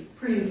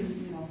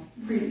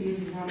pretty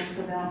easy running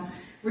for them.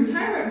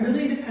 Retirement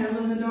really depends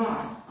on the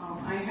dog.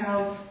 I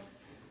have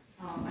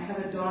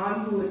a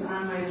dog who was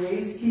on my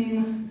race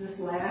team this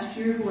last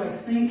year, who I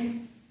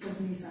think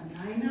he's on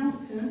 9 now,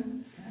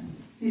 10?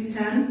 He's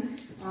 10,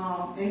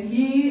 and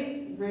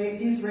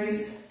he's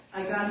raced.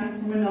 I got him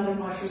from another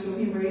musher, so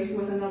he raced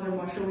with another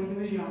musher when he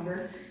was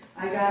younger.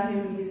 I got him,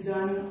 and he's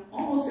done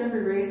almost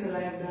every race that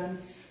I have done,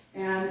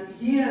 and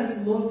he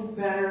has looked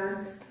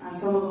better on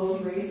some of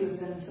those races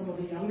than some of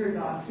the younger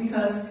dogs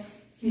because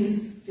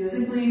he's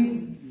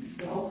physically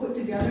well put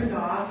together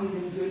dog. He's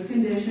in good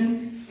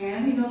condition,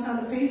 and he knows how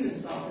to pace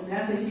himself, and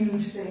that's a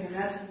huge thing. And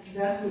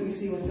that's what you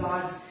see with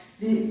dogs.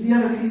 The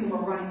other piece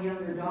about running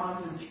younger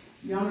dogs is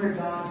younger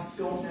dogs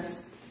don't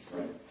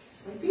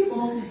just like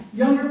people,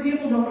 younger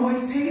people don't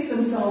always pace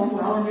themselves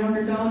well, and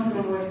younger dogs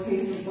don't always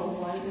pace themselves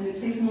well, and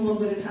it takes them a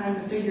little bit of time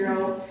to figure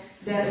out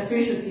that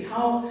efficiency.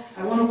 How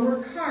I want to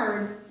work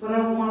hard, but I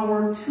don't want to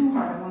work too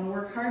hard. I want to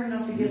work hard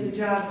enough to get the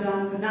job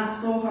done, but not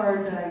so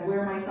hard that I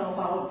wear myself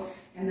out,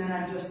 and then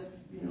I'm just,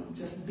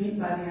 just beat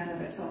by the end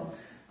of it. So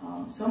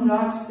some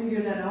dogs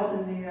figure that out,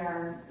 and they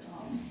are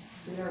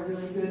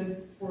really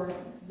good for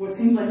what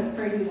seems like a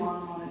crazy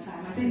long amount of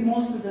time. I think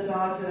most of the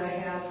dogs that I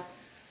have,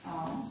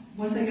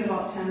 once they get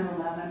about 10 or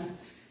 11,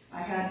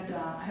 I have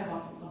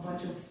a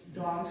bunch of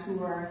dogs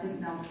who are, I think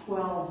now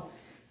 12,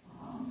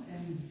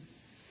 and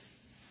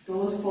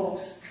those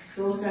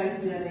guys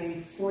did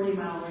a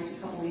 40-mile race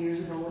a couple of years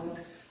ago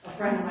with a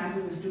friend of mine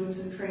who was doing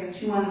some training.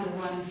 She wanted to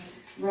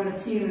run a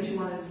team, and she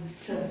wanted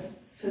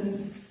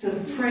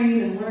to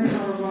train and learn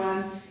how to run.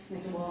 And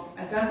I said, well,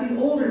 I've got these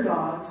older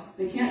dogs.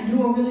 They can't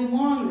do a really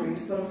long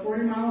race, but a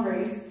 40-mile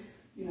race,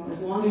 as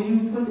long as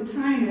you put the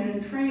time in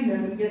and train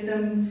them and get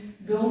them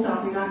built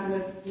up, you're not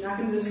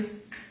going to just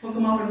hook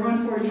them up and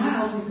run 40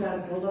 miles. You've got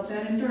to build up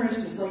that endurance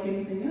just like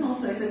anything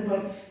else. I said,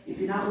 but if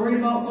you're not worried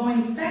about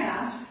going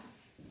fast,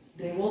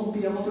 they will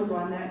be able to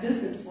run that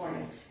distance for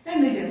you.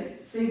 And they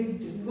did. They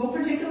didn't go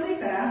particularly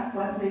fast,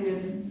 but they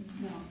did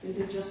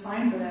just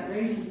fine for that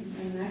race,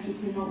 and actually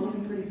came out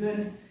looking pretty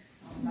good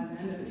by the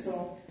end of it.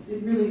 So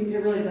it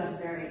really does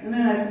vary. And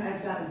then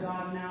I've got a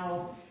dog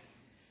now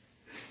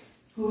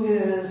who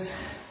is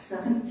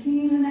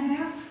 17 and a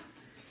half,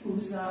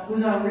 who's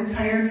a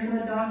retired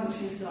sled dog, but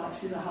she's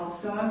a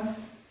house dog.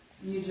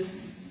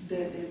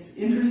 It's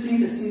interesting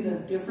to see the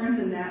difference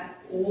in that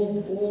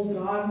old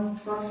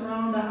dog trucks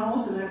around the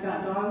house, and I've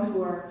got dogs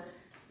who are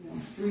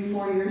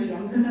 3-4 years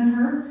younger than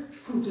her,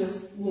 who just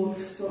look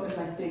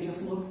they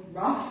just look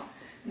rough.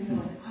 And they're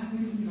like, oh,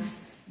 you're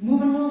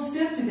moving a little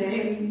stiff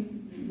today.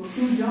 And look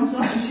who jumps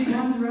up and she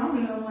runs around,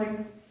 and I'm like,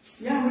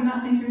 yeah, I would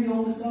not think you're the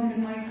oldest dog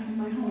in my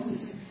house.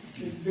 It's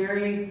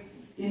very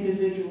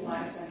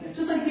individualized, I guess,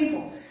 just like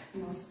people.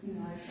 I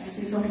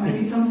see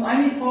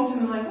I meet folks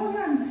and they're like, oh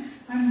yeah,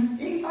 I'm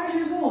 85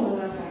 years old,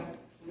 and I'm like,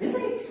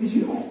 really? Because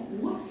you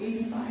don't look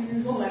 85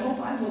 years old. I hope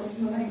I look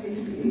when I get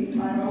to be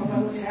 85. I hope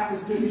I look half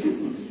as good as you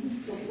look. You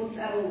don't look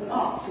that old at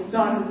all. So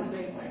dogs are the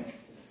same way.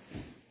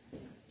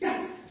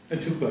 Yeah. I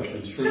have two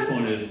questions. First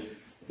one is,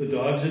 the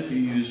dogs that you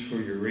use for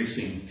your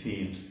racing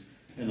teams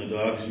and the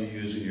dogs you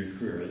use in your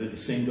career, are they the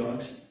same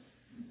dogs?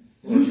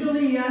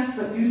 Usually yes,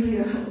 but usually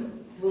a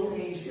little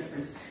age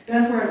difference.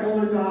 That's where an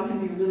older dog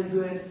can be really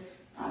good,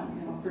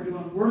 for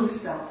doing work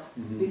stuff,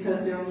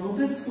 because they're a little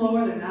bit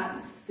slower.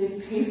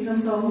 They've paced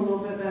themselves a little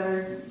bit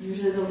better.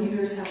 Usually the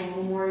leaders have a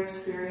little more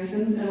experience,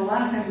 and a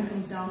lot of times it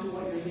comes down to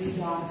what your lead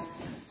dogs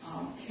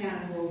can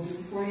and will do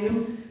for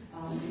you.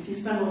 If you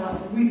spend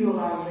we do a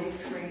lot of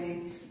lake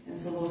training, and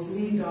so those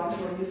lead dogs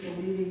who are used to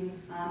leading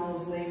on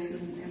those lakes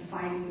and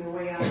finding their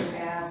way on the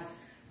paths,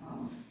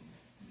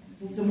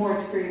 the more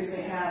experience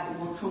they have,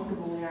 the more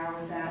comfortable they are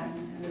with that,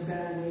 and the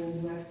better they will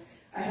do it.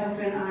 I have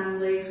been on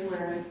lakes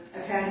where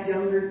I've had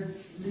younger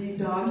lead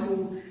dogs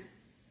who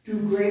do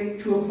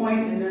great to a point,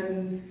 and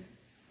then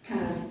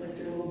kind of like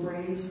their little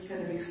brains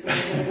kind of explode.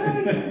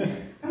 Like,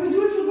 I was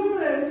doing so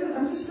good, but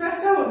I'm just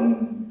stressed out.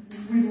 And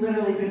we've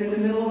literally been in the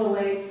middle of the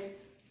lake,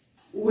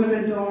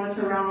 whipping donuts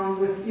around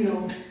with,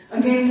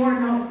 a game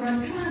warden out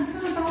front. Come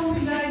on, follow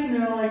me, guys. And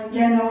they're like,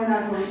 yeah, no, we're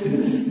not going to.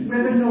 Just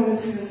whipping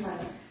donuts, and just like,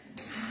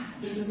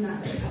 this is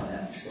not really how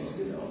that's supposed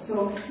to go.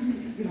 So,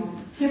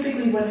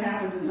 typically what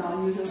happens is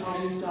I'll use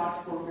dogs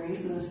for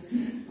races.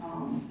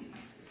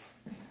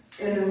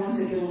 And then once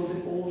they get a little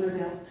bit older,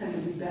 they'll tend to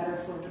be better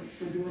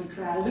for doing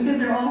travel, because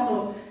they're a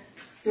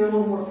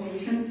little more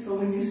patient. So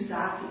when you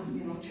stop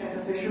to check a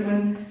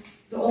fisherman,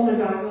 the older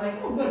dogs are like,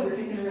 oh good, we're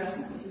taking a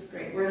rest now, this is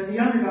great. Whereas the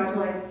younger dogs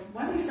are like,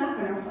 why are we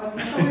stopping? I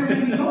thought we were going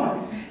to be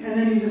going. And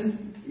then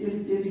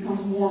it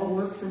becomes more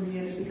work for me,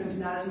 and it becomes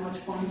not as much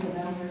fun for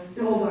them.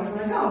 The old dogs are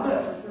like, oh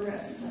good, we're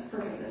resting. That's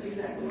perfect. That's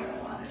exactly what I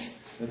wanted.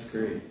 That's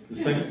great.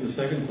 The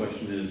second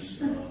question is,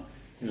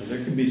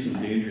 there can be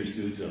some dangerous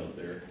dudes out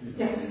there.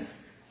 Yes.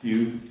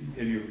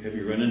 Have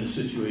you run into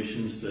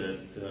situations that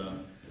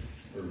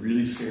are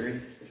really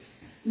scary?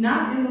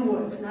 Not in the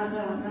woods, not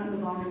in the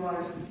boundary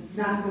waters,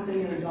 not with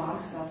any of the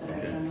dog stuff that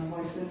I've done. I've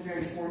always been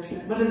very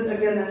fortunate. But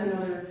again, that's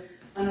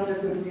another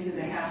good reason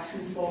to have two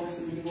folks,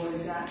 and you've always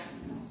got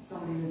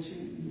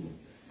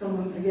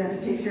someone again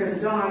to take care of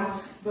the dogs.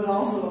 But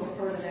also a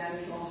part of that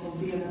is also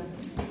being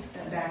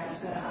that backup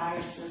set of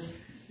eyes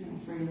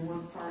for your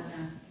work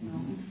partner.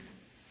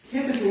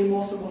 Typically,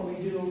 most of what we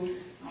do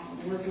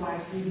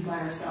work-wise, we do by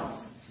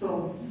ourselves.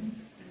 So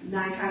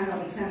 9 times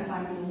out of 10, if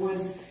I'm in the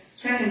woods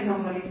checking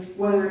somebody,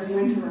 whether it's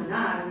winter or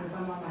not, and if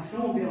I'm on my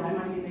snowmobile, I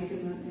might be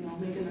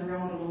making the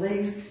round of the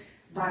lakes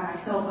by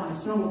myself on a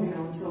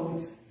snowmobile. And so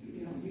it's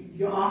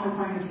you often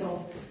find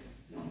yourself,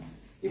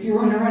 if you're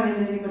going to run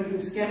into anybody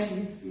who's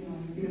sketchy, you're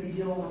going to be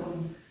dealing with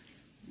them,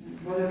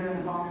 whether they're in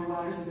the boundary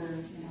waters or they're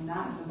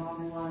not in the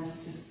boundary waters.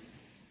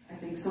 I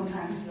think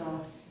sometimes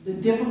the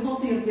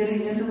difficulty of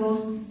getting into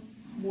those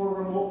more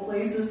remote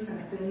places kind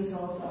of thins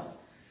out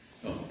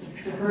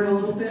the hurt a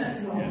little bit.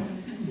 So. Yeah.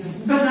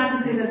 But not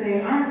to say that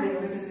they aren't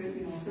there, because,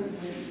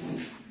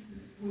 certainly,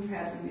 we've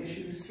had some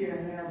issues here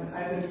and there, but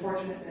I've been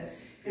fortunate that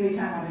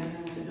anytime I've been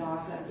in with the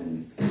dogs, I've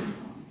been,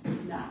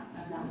 I've not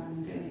run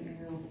into anything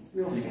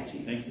real sketchy.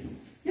 Thank you.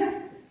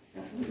 Yeah,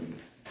 absolutely.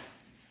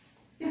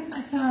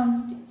 I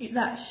found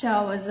that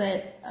show, was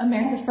it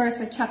America's First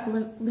with Chuck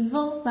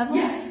Levels?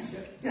 Yes,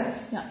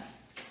 yes. Yeah.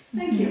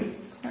 Thank you.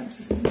 Of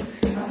course. I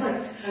was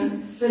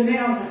like, the name,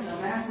 I was like, the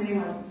last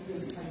name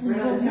was like right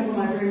on the tip of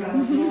my brain, but I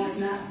was like, no, it's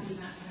not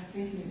what I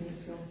think it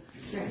is, so,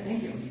 great,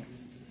 thank you.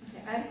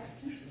 Okay, I have a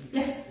question.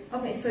 Yes,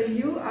 Okay, so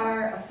you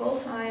are a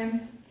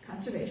full-time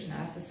conservation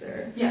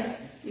officer.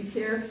 yes. You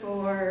care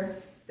for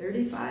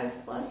 35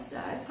 plus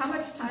dogs. How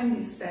much time do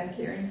you spend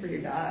caring for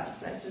your dogs?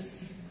 That just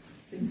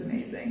seems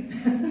amazing.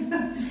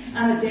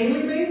 On a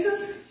daily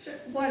basis? Sure,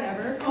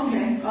 whatever.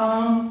 Okay,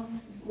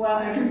 well,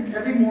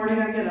 every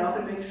morning I get up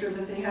and make sure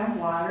that they have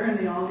water, and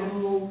they all get a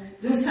little,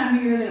 this time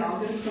of year, they all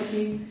get a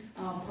cookie,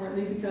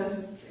 partly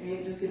because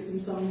it just gives them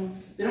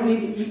some, they don't need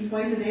to eat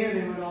twice a day, or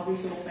they would all be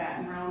so fat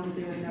and round that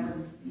they would never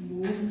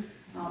move.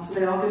 So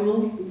they all get a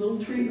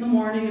little treat in the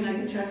morning, and I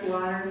can check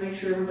water and make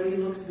sure everybody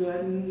looks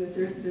good and that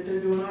they're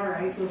doing all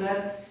right. So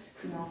that,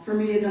 for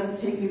me, it doesn't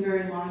take me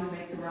very long to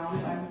make the round.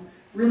 If I'm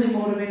really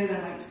motivated,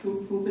 I might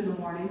scoop poop in the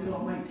morning, so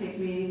it might take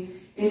me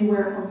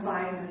anywhere from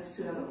 5 minutes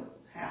to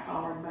a half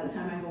hour by the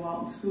time I go out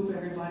and scoop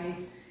everybody.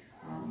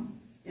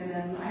 And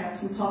then I have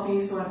some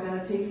puppies, so I've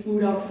got to take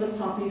food out to the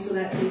puppies, so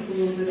that takes a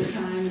little bit of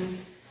time,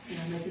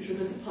 and making sure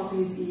that the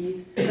puppies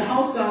eat. The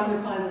house dogs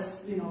are probably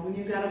this, when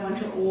you've got a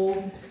bunch of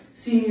old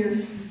senior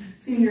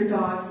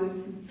dogs,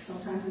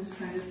 sometimes it's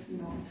trying to,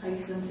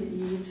 entice them to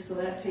eat, so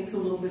that takes a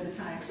little bit of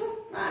time. So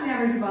on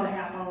average about a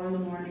half hour in the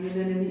morning, and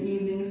then in the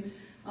evenings,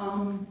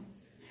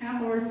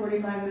 half hour to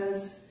 45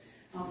 minutes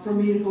for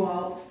me to go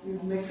out,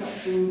 mix up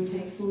food,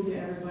 take food to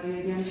everybody,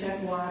 again,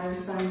 check waters,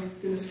 if I'm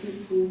going to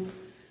scoop poop,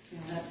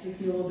 that takes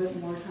me a little bit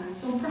more time.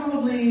 So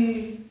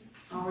probably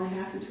hour and a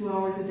half to 2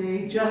 hours a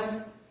day, just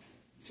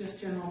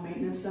general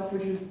maintenance stuff.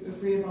 Would you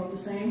agree about the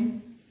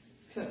same?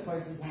 Except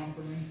twice as long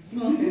for me.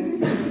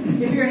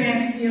 Okay. If you're an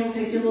amputee, it'll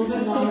take you a little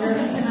bit longer.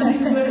 Not 2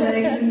 good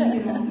legs, and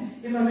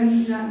if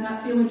I'm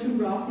not feeling too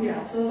rough,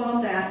 yeah. So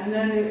about that, and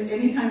then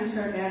anytime you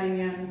start adding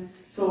in,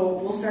 so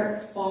we'll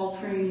start fall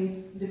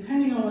training,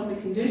 depending on what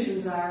the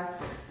conditions are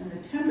and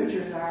the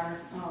temperatures are.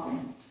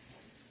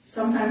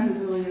 Sometimes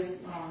as early as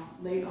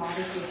late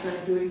August, we'll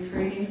start doing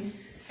training,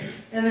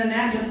 and then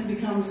that just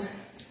becomes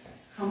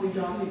how many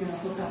dogs you're going to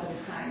hook up at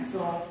a time.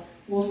 So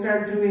we'll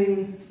start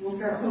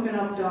hooking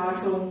up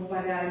dogs. So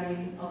by that I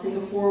mean I'll take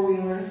a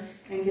 4-wheeler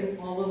and get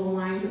all of the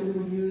lines that we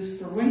would use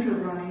for winter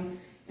running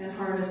and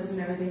harnesses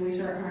and everything. We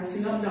start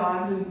harnessing up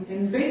dogs,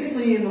 and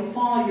basically in the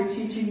fall you're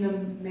teaching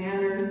them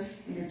manners,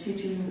 and you're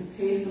teaching them to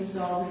pace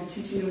themselves, and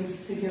you're teaching them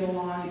to get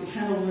along, and to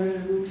kind of learn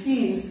the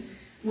routines.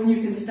 When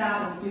you can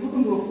stop them, if you hook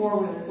them to a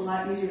 4-wheeler, it's a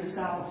lot easier to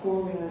stop a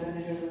 4-wheeler than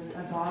it is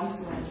a dog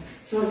sled.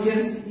 So it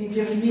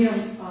gives me a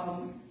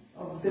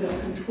bit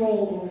of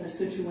control over the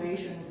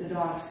situation with the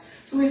dogs.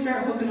 So we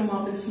start hooking them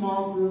up in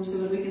small groups so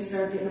that we can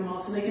start getting them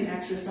out so they can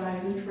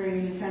exercise and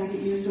train and kind of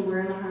get used to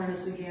wearing the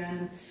harness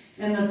again,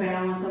 and the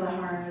balance of the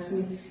harness,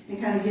 and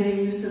kind of getting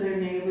used to their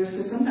neighbors,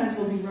 because sometimes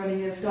they'll be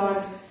running as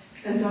dogs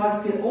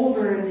get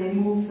older and they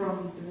move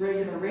from the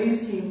regular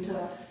race team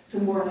to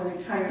more of the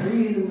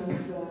retirees and the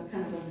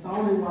kind of the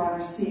boundary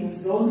waters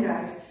teams. Those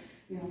guys,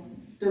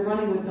 they're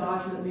running with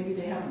dogs that maybe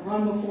they haven't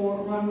run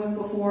with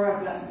before.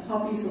 I've got some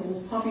puppies, so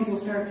those puppies will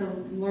start to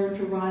learn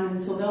to run,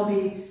 and so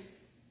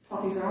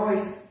puppies are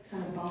always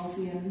kind of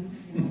bouncy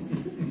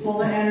and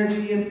full of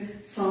energy,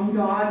 and some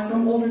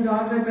older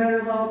dogs are better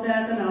about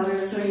that than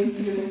others, so you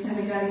kind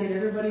of got to get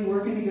everybody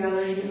working together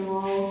and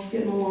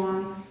getting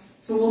along.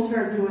 So we'll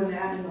start doing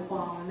that in the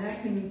fall, and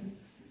that can,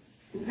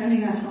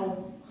 depending on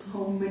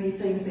how many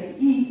things they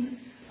eat,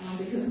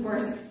 because of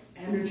course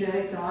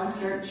energetic dogs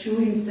start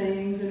chewing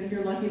things, and if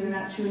you're lucky they're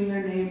not chewing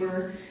their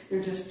neighbor,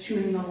 they're just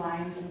chewing the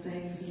lines and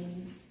things,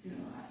 and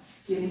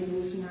getting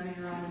loose and running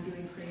around and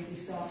doing crazy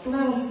stuff. So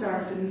that'll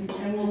start,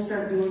 and we'll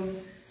start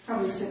doing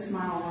probably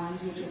 6-mile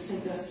runs, which will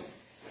take us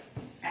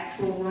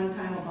actual run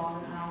time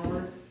about an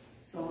hour.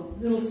 So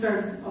it'll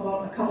start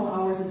about a couple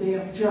hours a day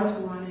of just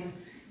running,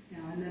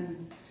 and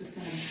then just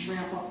kind of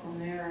ramp up from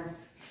there,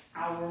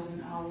 hours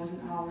and hours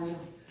and hours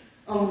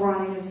of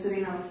running and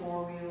sitting on a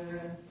 4-wheeler,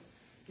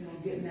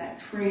 and getting that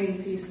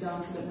training piece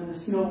done so that when the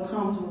snow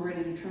comes, we're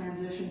ready to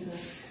transition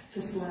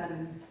to sled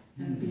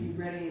and be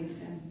ready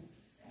and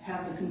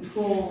have the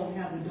control and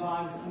have the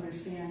dogs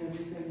understand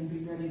everything and be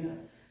ready to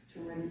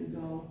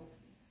go.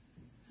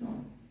 So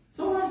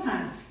a lot of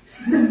time.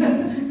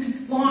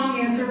 Long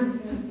answer,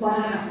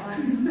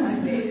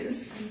 long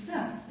days.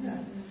 Yeah.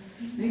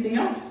 Anything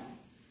else?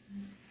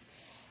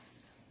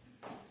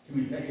 Can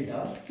we pet your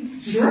dog?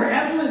 Sure,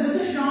 absolutely. This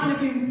is Sean.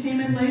 If you came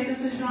in late,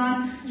 this is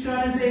Sean.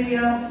 Sean is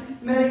a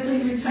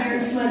medically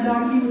retired sled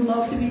dog. He would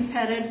love to be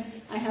petted.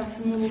 I have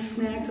some little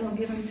snacks. I'll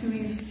give him to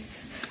you.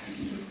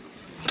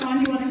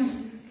 Sean, do you want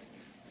to?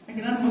 I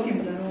can unhook him,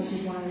 but I don't know if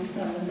you want to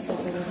himself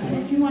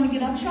over. Do you want to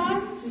get up,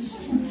 Sean?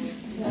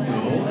 The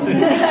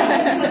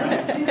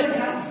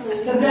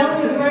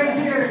belly is right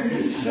here.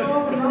 Show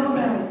up and run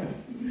the belly.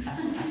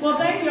 Well,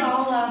 thank you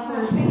all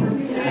for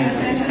paying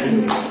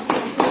attention.